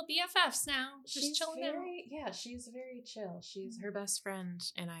just little BFFs now. Just chilling out. Yeah, she's very chill. Her best friend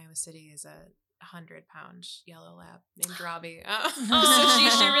in Iowa City is a 100-pound yellow lab named Robbie. So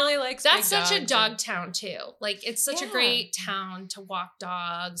she really likes that's big such a dogs dog town too. Like it's such a Yeah. great town to walk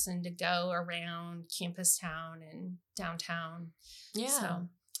dogs and to go around campus town and downtown. Yeah. So,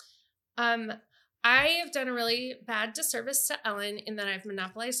 I have done a really bad disservice to Ellen in that I've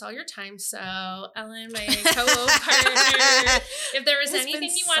monopolized all your time. So, Ellen, my co-partner, if there was Has anything been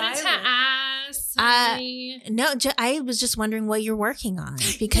you wanted to silent. ask, No, I was just wondering what you're working on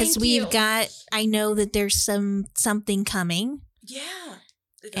because Thank we've you. got. I know that there's something coming, Yeah.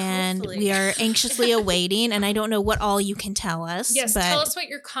 and Hopefully. we are anxiously awaiting. And I don't know what all you can tell us. yes, but tell us what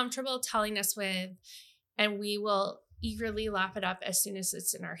you're comfortable telling us with, and we will eagerly lap it up as soon as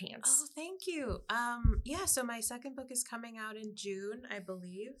it's in our hands. Oh, thank you. Yeah, so my second book is coming out in June, I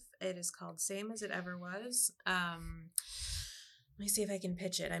believe. It is called Same as It Ever Was. Let me see if I can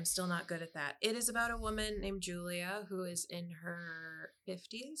pitch it. I'm still not good at that. It is about a woman named Julia who is in her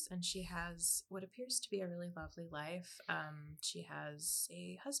 50s, and she has what appears to be a really lovely life. She has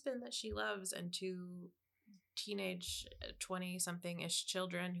a husband that she loves and 2 teenage 20-something-ish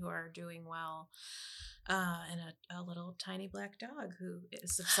children who are doing well. And a little tiny black dog who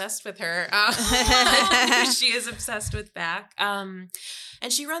is obsessed with her. She is obsessed with back. And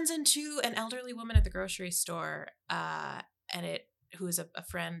she runs into an elderly woman at the grocery store, who is a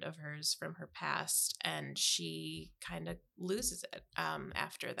friend of hers from her past, and she kind of loses it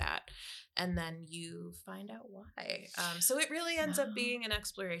after that. And then you find out why. So it really ends up being an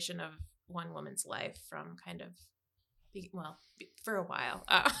exploration of one woman's life from kind of for a while.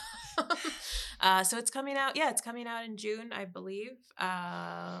 So it's coming out. Yeah, it's coming out in June, I believe,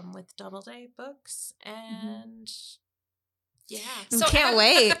 with Doubleday Books. And yeah. So can't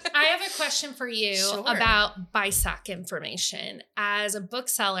wait. I have a question for you Sure. about BISAC information. As a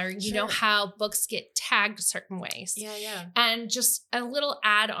bookseller, you know how books get tagged certain ways. Yeah. And just a little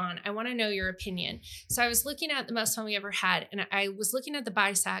add-on, I want to know your opinion. So I was looking at the most fun we ever had, and I was looking at the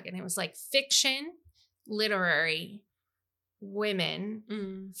BISAC, and it was like fiction, literary,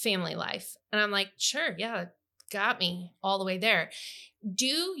 women, family life. And I'm like, sure, yeah, got me all the way there.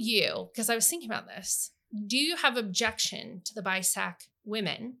 Do you, because I was thinking about this, do you have objection to the BISAC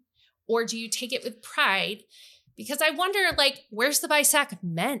women, or do you take it with pride? Because I wonder, like, where's the BISAC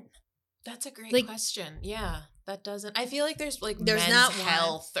men? That's a great Like- question. Yeah. That doesn't. I feel like there's There's men's not one.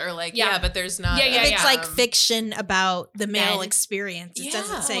 health or like Yeah. but there's not. Yeah, If it's like fiction about the male Men. experience, it Yeah.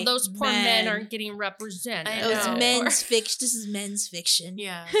 doesn't say Well, those poor men aren't getting represented. I Oh, it's know. men's fiction. This is men's fiction.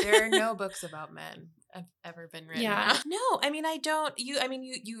 Yeah, there are no books about men have ever been written. Yeah. No, I mean, I don't.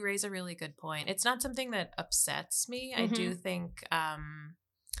 You raise a really good point. It's not something that upsets me. I do think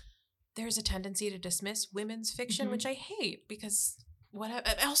there's a tendency to dismiss women's fiction, which I hate because.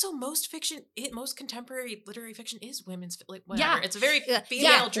 Also, most contemporary literary fiction is women's. Like, whatever. Yeah. It's a very Yeah,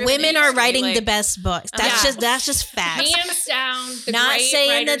 female-driven women are industry, writing like- the best books. That's Yeah. just facts. Hands down, the Not great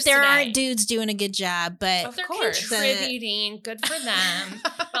saying that writers there today. aren't dudes doing a good job, but Of They're course. contributing. Good for them.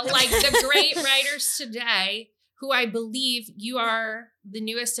 But like the great writers today, who I believe you are the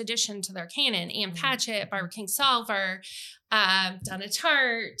newest addition to their canon, Anne Patchett, Barbara Kingsolver, Donna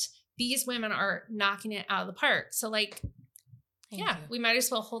Tartt, these women are knocking it out of the park. So like, Thank yeah, you. we might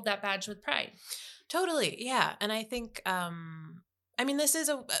as well hold that badge with pride. Totally. Yeah. And I think, I mean,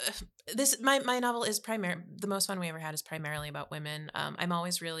 my novel is the most fun we ever had is primarily about women. I'm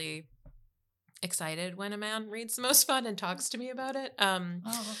always really excited when a man reads The Most Fun and talks to me about it.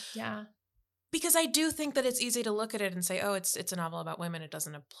 Yeah. Because I do think that it's easy to look at it and say, oh, it's a novel about women. It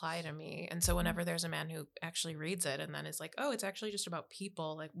doesn't apply to me. And so whenever there's a man who actually reads it and then is like, oh, it's actually just about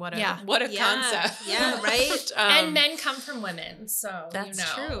people. Like what a concept. Yeah, right. And men come from women. So That's you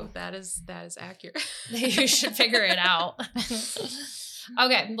know. true. That is accurate. You should figure it out.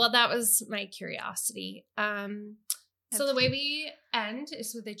 Okay, well, that was my curiosity. So the way we end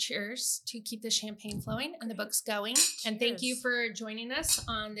is with a cheers to keep the champagne flowing and the books going. And thank you Cheers. for joining us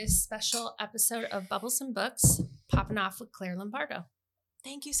on this special episode of Bubbles and Books, Popping Off with Claire Lombardo.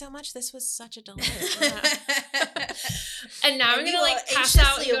 Thank you so much. This was such a delight. And now I'm And going to we like will pass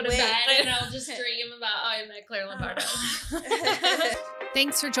out and anxiously go to await. bed and I'll just dream about, oh, I met Claire Lombardo.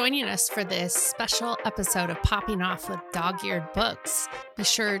 Thanks for joining us for this special episode of Popping Off with Dog-Eared Books. Be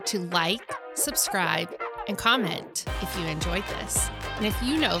sure to like, subscribe, and comment if you enjoyed this. And if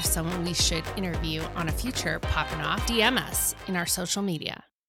you know of someone we should interview on a future Poppin' Off, DM us in our social media.